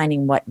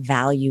redefining what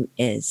value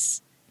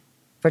is.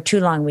 For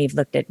too long, we've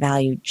looked at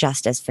value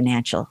just as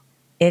financial.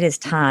 It is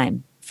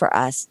time for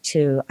us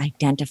to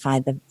identify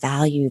the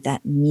value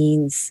that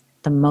means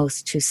the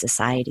most to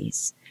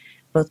societies,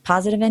 both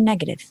positive and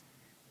negative.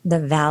 The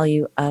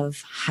value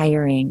of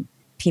hiring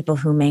people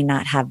who may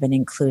not have been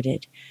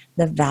included,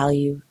 the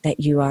value that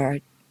you are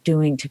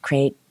doing to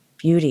create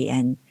beauty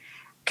and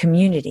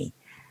community,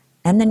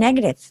 and the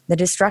negative, the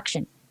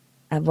destruction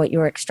of what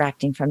you're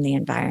extracting from the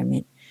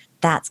environment.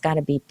 That's got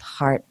to be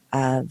part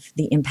of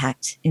the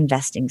impact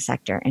investing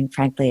sector. And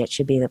frankly, it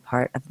should be the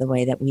part of the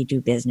way that we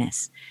do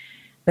business.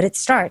 But it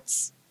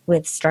starts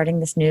with starting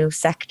this new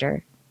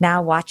sector,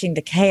 now watching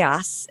the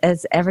chaos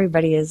as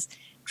everybody is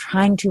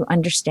trying to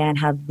understand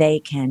how they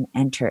can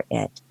enter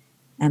it.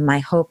 And my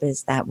hope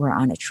is that we're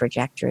on a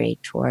trajectory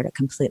toward a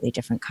completely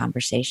different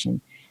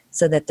conversation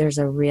so that there's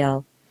a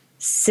real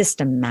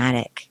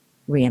systematic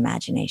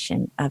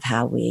reimagination of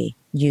how we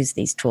use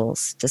these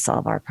tools to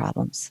solve our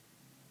problems.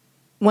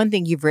 One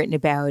thing you've written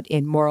about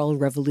in Moral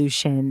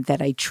Revolution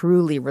that I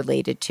truly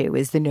related to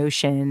is the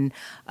notion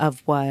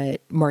of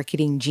what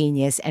marketing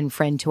genius and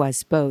friend to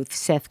us both,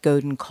 Seth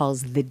Godin,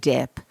 calls the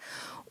dip,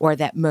 or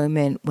that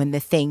moment when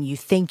the thing you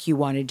think you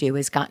want to do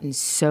has gotten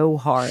so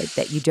hard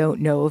that you don't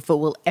know if it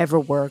will ever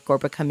work or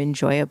become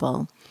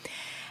enjoyable.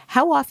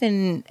 How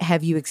often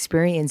have you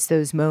experienced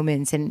those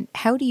moments, and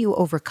how do you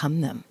overcome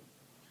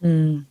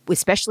them?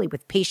 Especially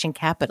with patient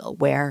capital,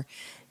 where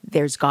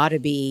there's got to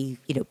be,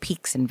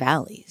 peaks and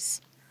valleys.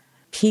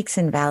 Peaks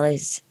and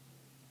valleys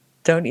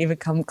don't even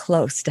come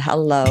close to how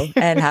low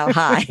and how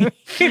high you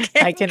can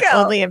I can go.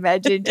 only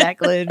imagine,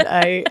 Jacqueline.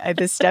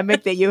 The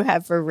stomach that you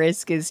have for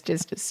risk is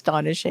just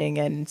astonishing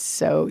and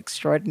so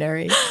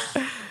extraordinary.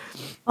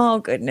 Oh,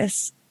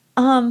 goodness.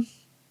 The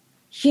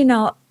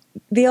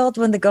old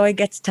when the going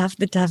gets tough,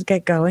 the tough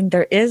get going.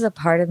 There is a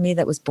part of me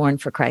that was born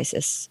for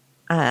crisis.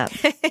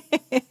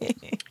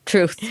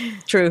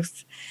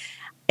 Truth.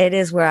 It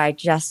is where I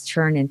just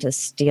turn into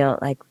steel.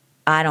 Like,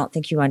 I don't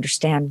think you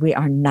understand. We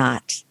are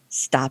not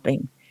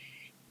stopping.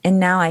 And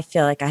now I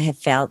feel like I have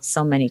failed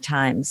so many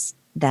times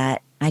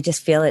that I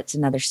just feel it's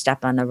another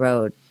step on the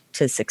road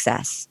to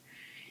success.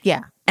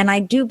 Yeah. And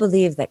I do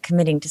believe that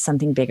committing to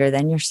something bigger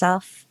than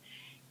yourself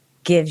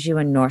gives you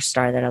a North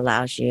Star that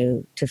allows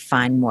you to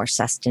find more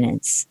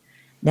sustenance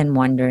than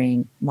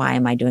wondering, why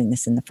am I doing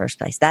this in the first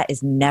place? That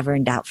is never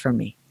in doubt for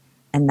me.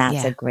 And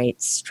that's a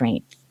great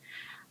strength.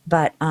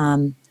 But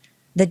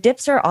the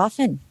dips are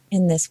often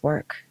in this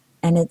work.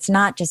 And it's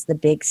not just the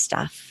big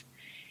stuff.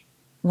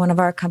 One of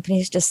our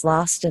companies just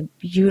lost a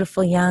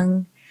beautiful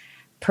young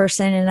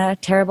person in a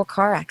terrible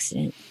car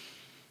accident.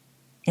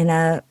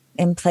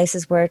 In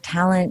places where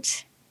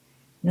talent,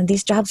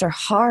 these jobs are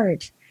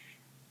hard.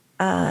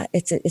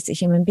 It's a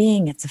human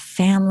being. It's a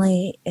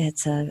family.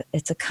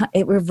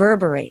 It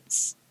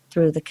reverberates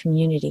through the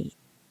community.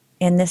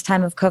 In this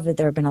time of COVID,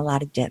 there have been a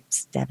lot of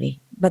dips,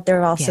 Debbie, but there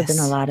have also been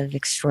a lot of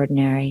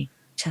extraordinary,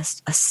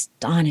 just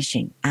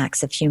astonishing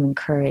acts of human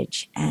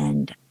courage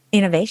and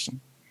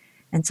innovation.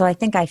 And so I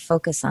think I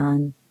focus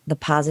on the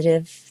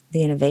positive,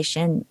 the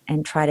innovation,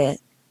 and try to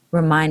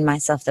remind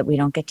myself that we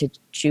don't get to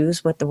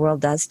choose what the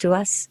world does to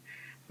us,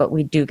 but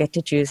we do get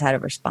to choose how to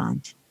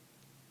respond.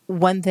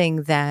 One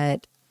thing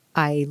that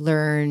I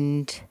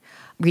learned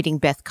reading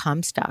Beth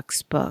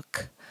Comstock's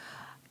book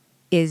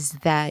is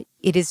that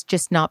it is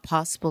just not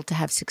possible to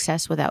have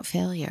success without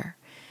failure.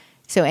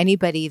 So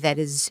anybody that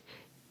is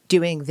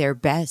doing their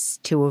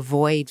best to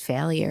avoid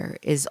failure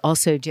is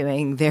also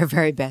doing their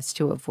very best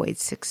to avoid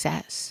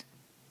success.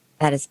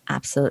 That is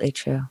absolutely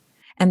true.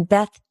 And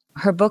Beth,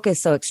 her book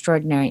is so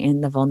extraordinary in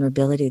the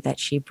vulnerability that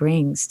she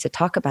brings to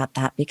talk about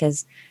that,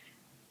 because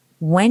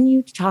when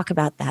you talk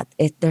about that,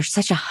 there's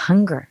such a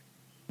hunger,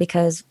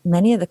 because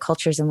many of the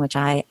cultures in which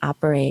I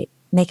operate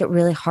make it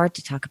really hard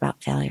to talk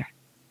about failure.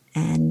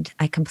 And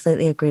I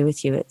completely agree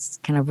with you. It's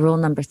kind of rule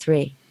number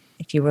 3.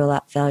 If you rule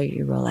out failure,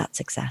 you rule out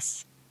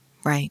success.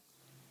 Right.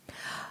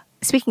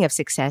 Speaking of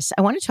success,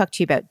 I want to talk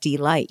to you about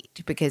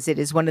D-Light, because it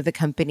is one of the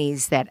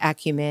companies that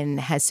Acumen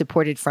has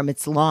supported from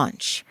its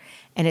launch.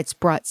 And it's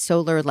brought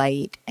solar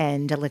light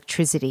and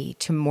electricity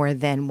to more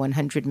than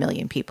 100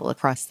 million people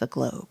across the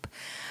globe.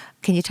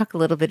 Can you talk a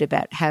little bit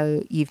about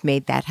how you've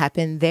made that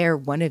happen? They're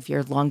one of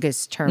your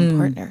longest term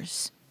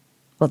partners.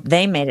 Well,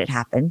 they made it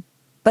happen.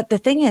 But the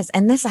thing is,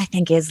 and this I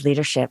think is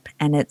leadership,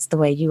 and it's the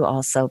way you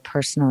also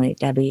personally,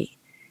 Debbie,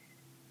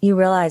 you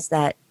realize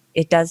that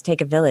it does take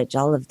a village,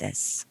 all of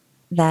this,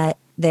 that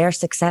their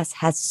success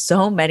has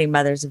so many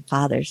mothers and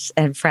fathers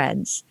and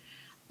friends.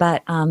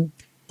 But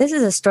this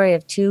is a story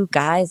of 2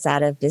 guys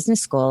out of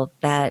business school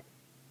that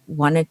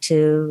wanted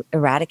to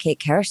eradicate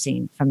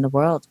kerosene from the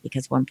world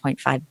because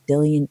 1.5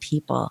 billion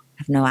people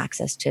have no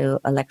access to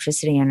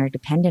electricity and are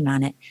dependent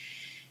on it.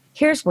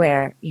 Here's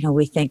where,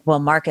 we think, well,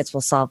 markets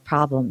will solve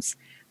problems,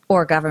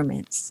 or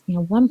governments.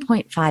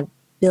 1.5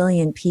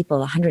 billion people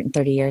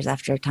 130 years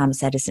after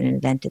Thomas Edison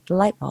invented the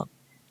light bulb.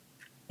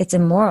 It's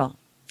immoral.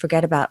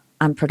 Forget about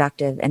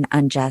unproductive and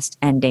unjust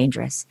and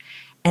dangerous.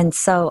 And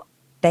so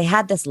they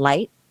had this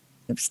light.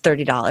 It was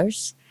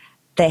 $30.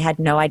 They had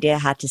no idea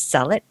how to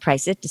sell it,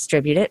 price it,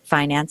 distribute it,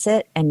 finance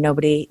it, and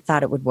nobody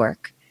thought it would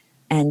work.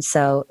 And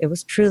so it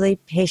was truly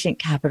patient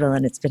capital,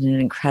 and it's been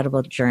an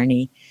incredible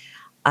journey.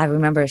 I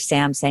remember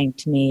Sam saying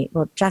to me,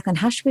 well, Jacqueline,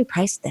 how should we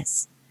price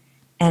this?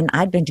 And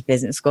I'd been to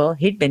business school.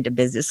 He'd been to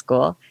business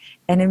school.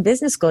 And in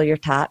business school, you're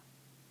taught,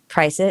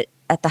 price it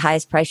at the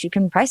highest price you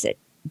can price it.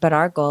 But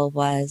our goal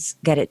was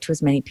get it to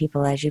as many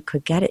people as you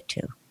could get it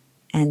to.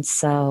 And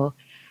so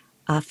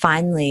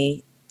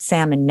finally,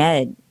 Sam and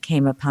Ned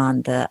came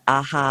upon the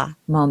aha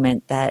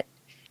moment that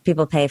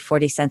people pay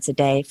 40 cents a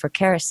day for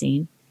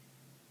kerosene.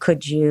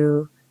 Could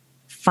you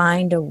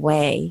find a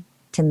way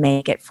to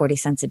make it 40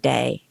 cents a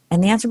day?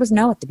 And the answer was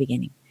no at the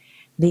beginning,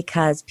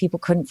 because people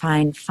couldn't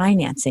find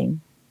financing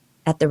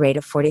at the rate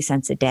of 40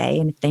 cents a day.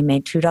 And if they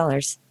made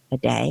 $2 a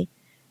day,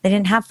 they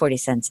didn't have 40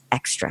 cents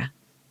extra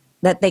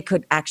that they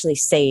could actually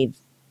save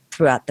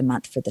throughout the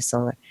month for the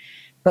solar.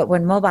 But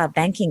when mobile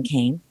banking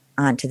came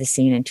onto the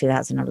scene in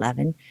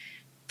 2011,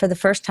 for the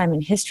first time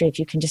in history, if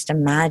you can just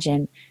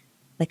imagine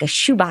like a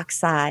shoebox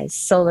size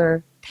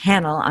solar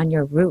panel on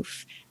your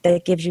roof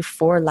that gives you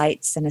 4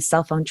 lights and a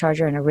cell phone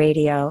charger and a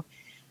radio,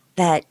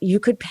 that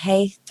you could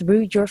pay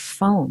through your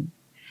phone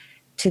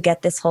to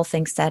get this whole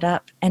thing set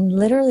up and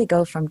literally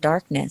go from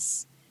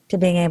darkness to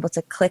being able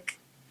to click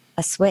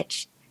a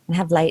switch and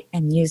have light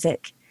and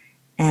music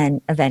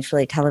and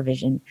eventually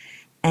television.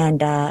 And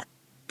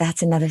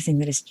that's another thing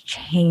that has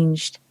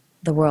changed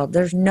the world.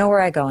 There's nowhere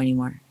I go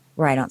anymore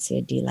where I don't see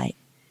a D-light.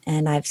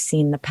 And I've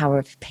seen the power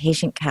of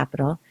patient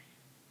capital,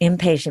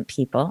 impatient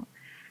people,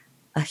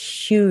 a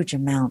huge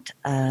amount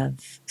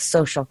of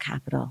social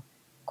capital,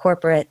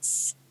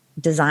 corporates,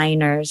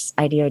 designers.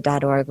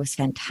 IDEO.org was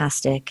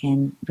fantastic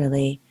in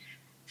really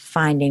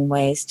finding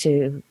ways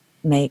to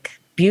make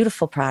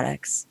beautiful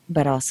products,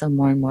 but also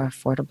more and more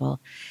affordable.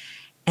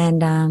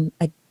 And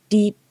a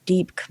deep,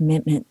 deep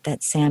commitment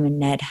that Sam and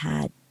Ned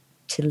had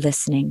to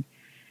listening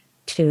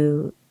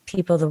to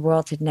people the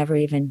world had never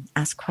even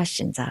asked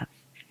questions of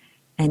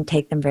and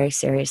take them very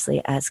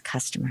seriously as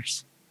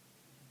customers.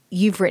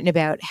 You've written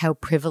about how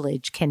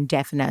privilege can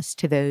deafen us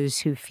to those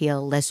who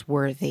feel less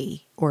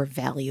worthy or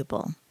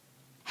valuable.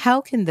 How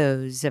can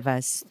those of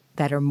us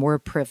that are more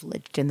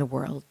privileged in the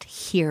world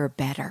hear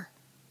better?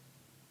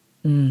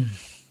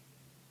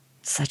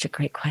 Such a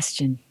great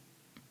question.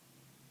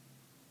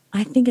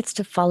 I think it's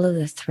to follow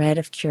the thread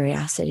of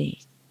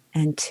curiosity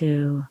and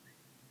to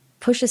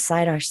push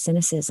aside our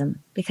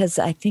cynicism, because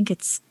I think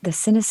it's the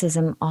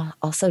cynicism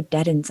also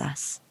deadens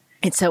us.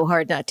 It's so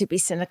hard not to be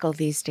cynical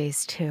these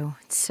days, too.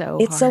 It's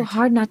so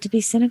hard not to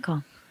be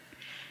cynical.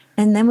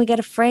 And then we get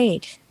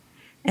afraid.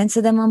 And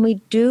so then when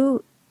we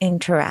do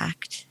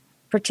interact,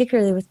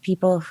 particularly with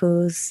people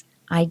whose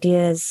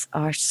ideas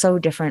are so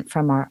different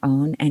from our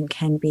own and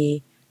can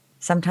be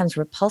sometimes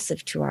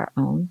repulsive to our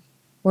own,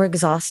 we're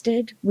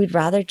exhausted. We'd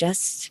rather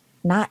just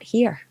not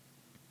hear.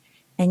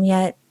 And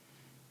yet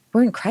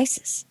we're in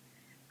crisis.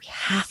 We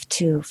have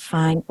to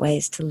find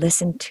ways to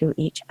listen to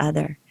each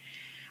other.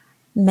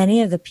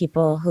 Many of the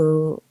people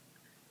who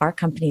our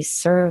companies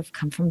serve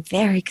come from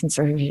very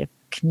conservative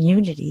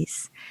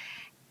communities.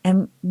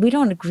 And we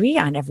don't agree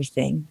on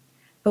everything,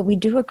 but we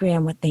do agree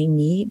on what they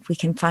need. We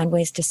can find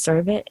ways to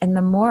serve it. And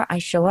the more I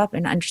show up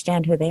and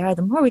understand who they are,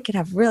 the more we can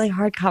have really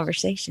hard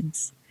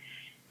conversations.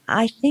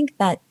 I think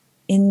that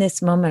in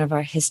this moment of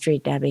our history,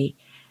 Debbie,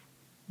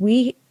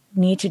 we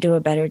need to do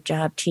a better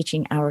job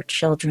teaching our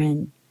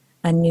children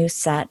a new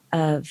set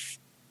of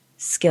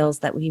skills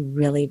that we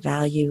really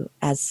value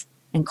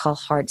and call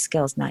hard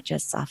skills, not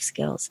just soft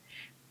skills.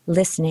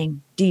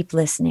 Listening, deep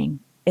listening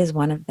is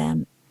one of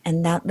them.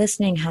 And that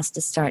listening has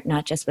to start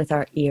not just with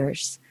our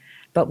ears,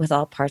 but with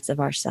all parts of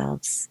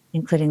ourselves,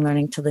 including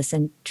learning to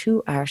listen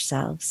to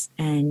ourselves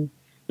and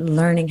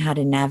learning how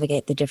to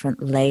navigate the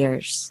different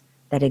layers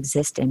that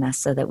exist in us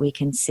so that we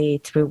can see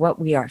through what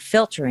we are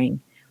filtering,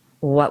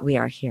 what we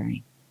are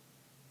hearing.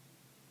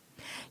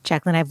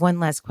 Jacqueline, I have one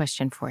last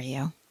question for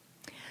you.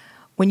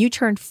 When you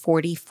turned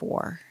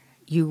 44,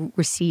 you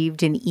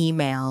received an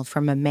email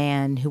from a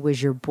man who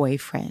was your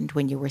boyfriend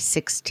when you were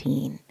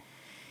 16.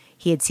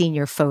 He had seen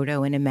your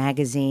photo in a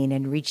magazine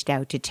and reached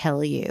out to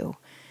tell you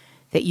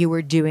that you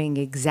were doing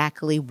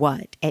exactly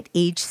what, at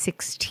age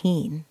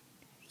 16,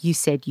 you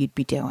said you'd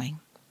be doing.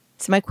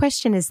 So my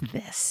question is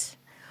this.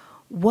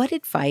 What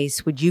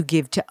advice would you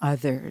give to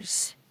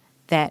others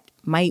that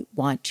might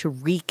want to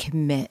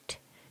recommit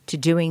to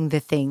doing the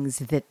things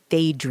that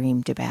they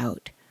dreamed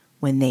about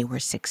when they were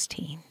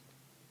 16?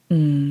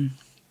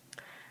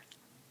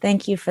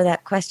 Thank you for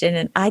that question.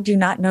 And I do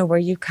not know where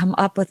you come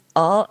up with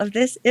all of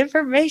this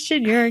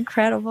information. You're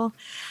incredible.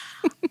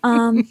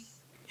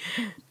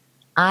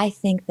 I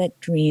think that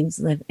dreams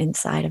live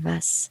inside of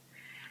us.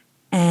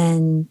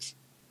 And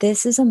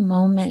this is a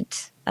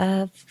moment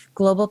of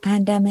global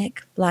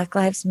pandemic, Black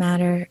Lives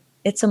Matter.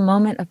 It's a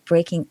moment of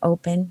breaking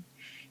open.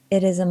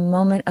 It is a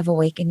moment of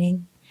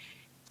awakening.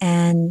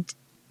 And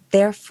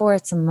therefore,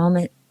 it's a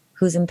moment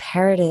whose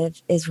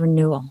imperative is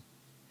renewal.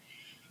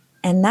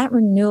 And that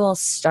renewal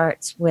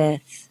starts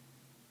with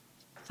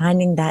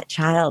finding that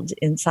child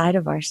inside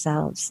of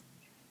ourselves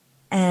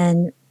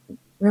and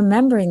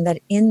remembering that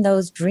in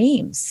those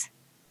dreams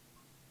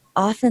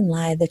often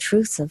lie the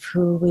truths of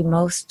who we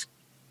most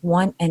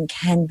want and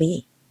can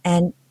be.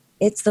 And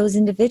it's those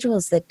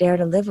individuals that dare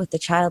to live with the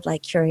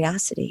childlike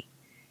curiosity,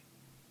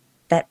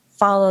 that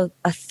follow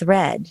a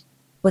thread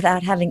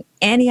without having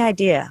any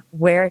idea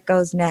where it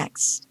goes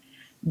next,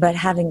 but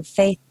having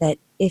faith that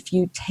if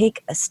you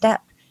take a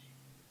step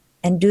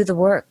and do the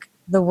work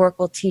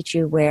will teach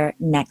you where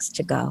next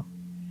to go.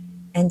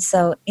 And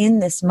so in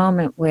this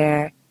moment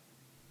where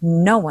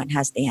no one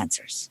has the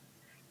answers,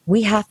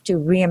 we have to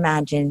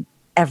reimagine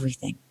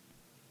everything.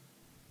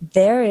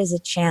 There is a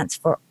chance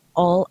for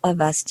all of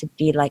us to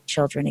be like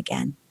children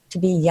again, to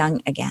be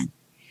young again,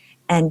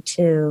 and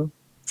to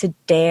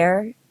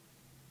dare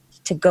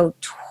to go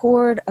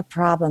toward a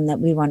problem that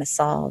we want to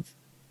solve,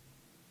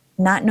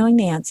 not knowing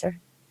the answer,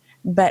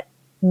 but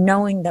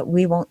knowing that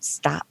we won't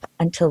stop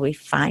until we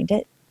find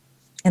it,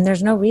 And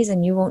there's no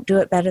reason you won't do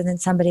it better than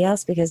somebody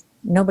else because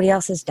nobody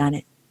else has done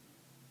it.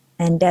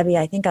 And Debbie,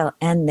 I think I'll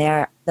end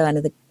there. One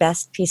of the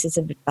best pieces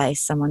of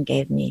advice someone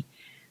gave me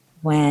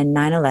when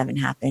 9/11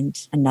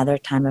 happened, another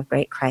time of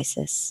great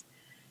crisis.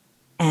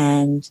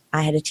 And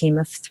I had a team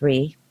of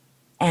 3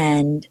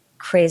 and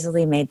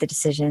crazily made the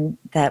decision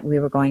that we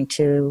were going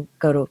to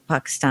go to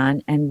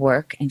Pakistan and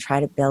work and try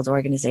to build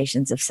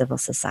organizations of civil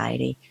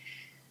society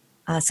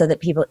so that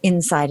people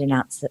inside and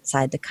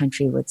outside the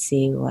country would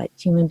see what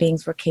human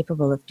beings were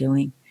capable of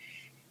doing.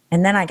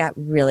 And then I got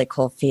really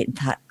cold feet and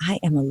thought, I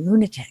am a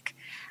lunatic.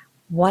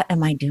 What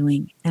am I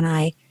doing? And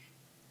I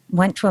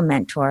went to a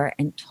mentor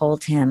and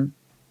told him,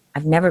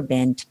 I've never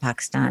been to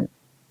Pakistan.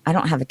 I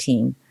don't have a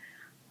team.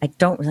 I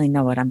don't really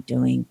know what I'm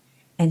doing.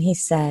 And he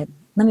said,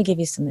 let me give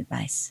you some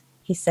advice.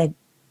 He said,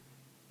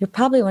 you're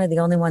probably one of the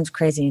only ones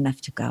crazy enough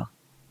to go.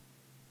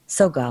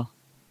 So go.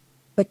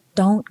 But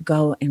don't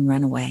go and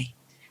run away.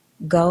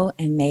 Go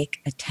and make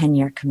a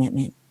 10-year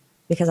commitment.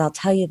 Because I'll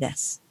tell you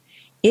this,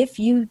 if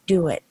you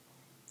do it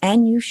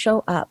and you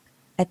show up,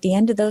 at the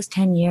end of those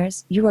 10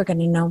 years, you are going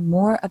to know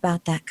more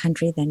about that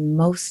country than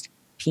most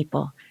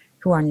people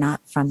who are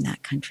not from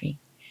that country.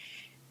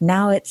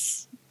 Now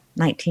it's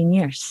 19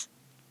 years.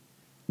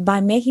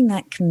 By making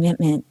that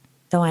commitment,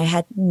 though I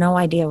had no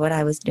idea what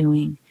I was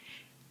doing,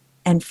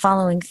 and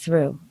following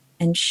through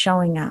and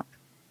showing up,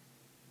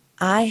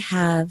 I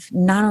have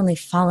not only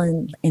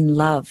fallen in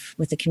love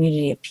with the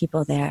community of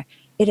people there,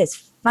 it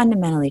has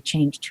fundamentally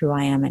changed who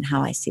I am and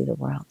how I see the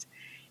world,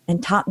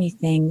 and taught me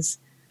things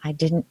I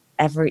didn't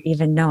ever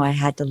even know I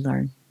had to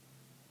learn.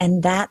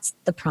 And that's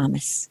the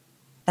promise.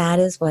 That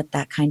is what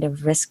that kind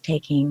of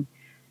risk-taking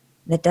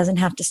that doesn't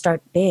have to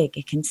start big.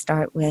 It can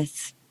start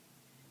with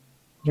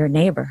your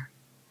neighbor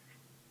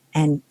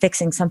and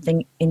fixing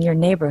something in your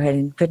neighborhood.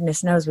 And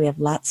goodness knows we have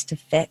lots to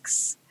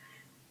fix.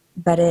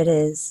 But it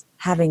is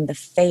having the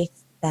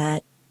faith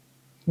that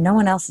no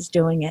one else is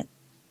doing it.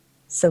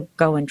 So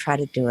go and try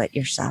to do it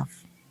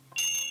yourself.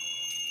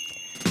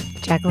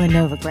 Jacqueline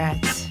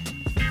Novogratz,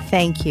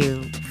 thank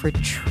you for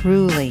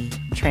truly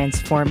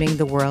transforming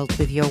the world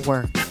with your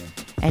work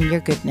and your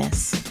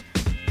goodness.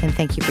 And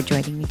thank you for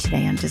joining me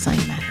today on Design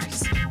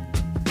Matters.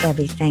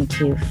 Debbie, thank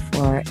you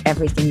for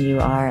everything you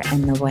are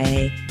and the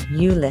way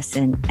you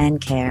listen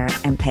and care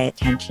and pay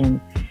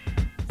attention.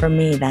 For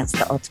me, that's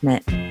the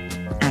ultimate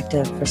act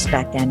of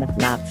respect and of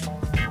love.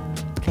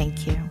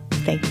 Thank you.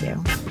 Thank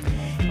you.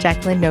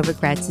 Jacqueline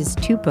Novogratz's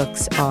 2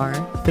 books are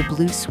The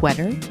Blue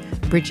Sweater,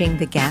 Bridging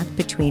the Gap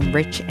Between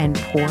Rich and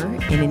Poor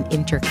in an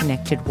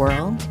Interconnected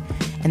World,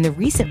 and the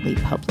recently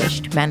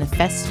published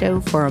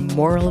Manifesto for a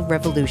Moral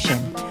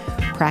Revolution,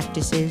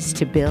 Practices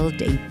to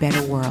Build a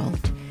Better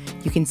World.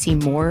 You can see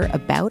more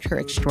about her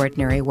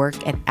extraordinary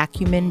work at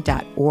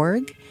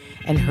acumen.org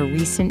and her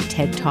recent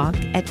TED Talk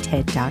at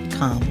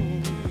TED.com.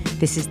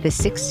 This is the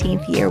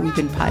 16th year we've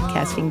been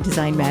podcasting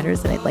Design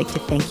Matters, and I'd like to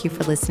thank you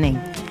for listening.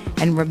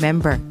 And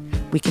remember,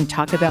 we can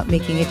talk about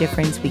making a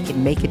difference, we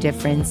can make a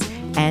difference,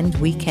 and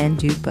we can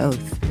do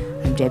both.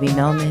 I'm Debbie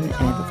Millman, and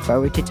I look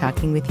forward to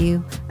talking with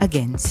you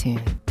again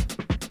soon.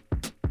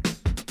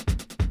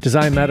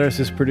 Design Matters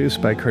is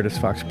produced by Curtis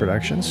Fox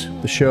Productions.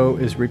 The show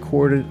is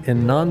recorded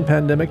in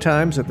non-pandemic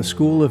times at the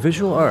School of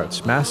Visual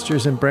Arts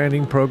Masters in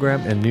Branding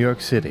program in New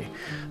York City,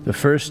 the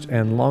first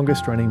and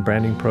longest-running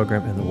branding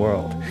program in the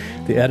world.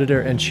 The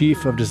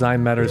editor-in-chief of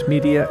Design Matters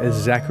Media is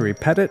Zachary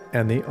Pettit,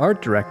 and the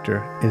art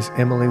director is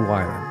Emily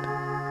Weiland.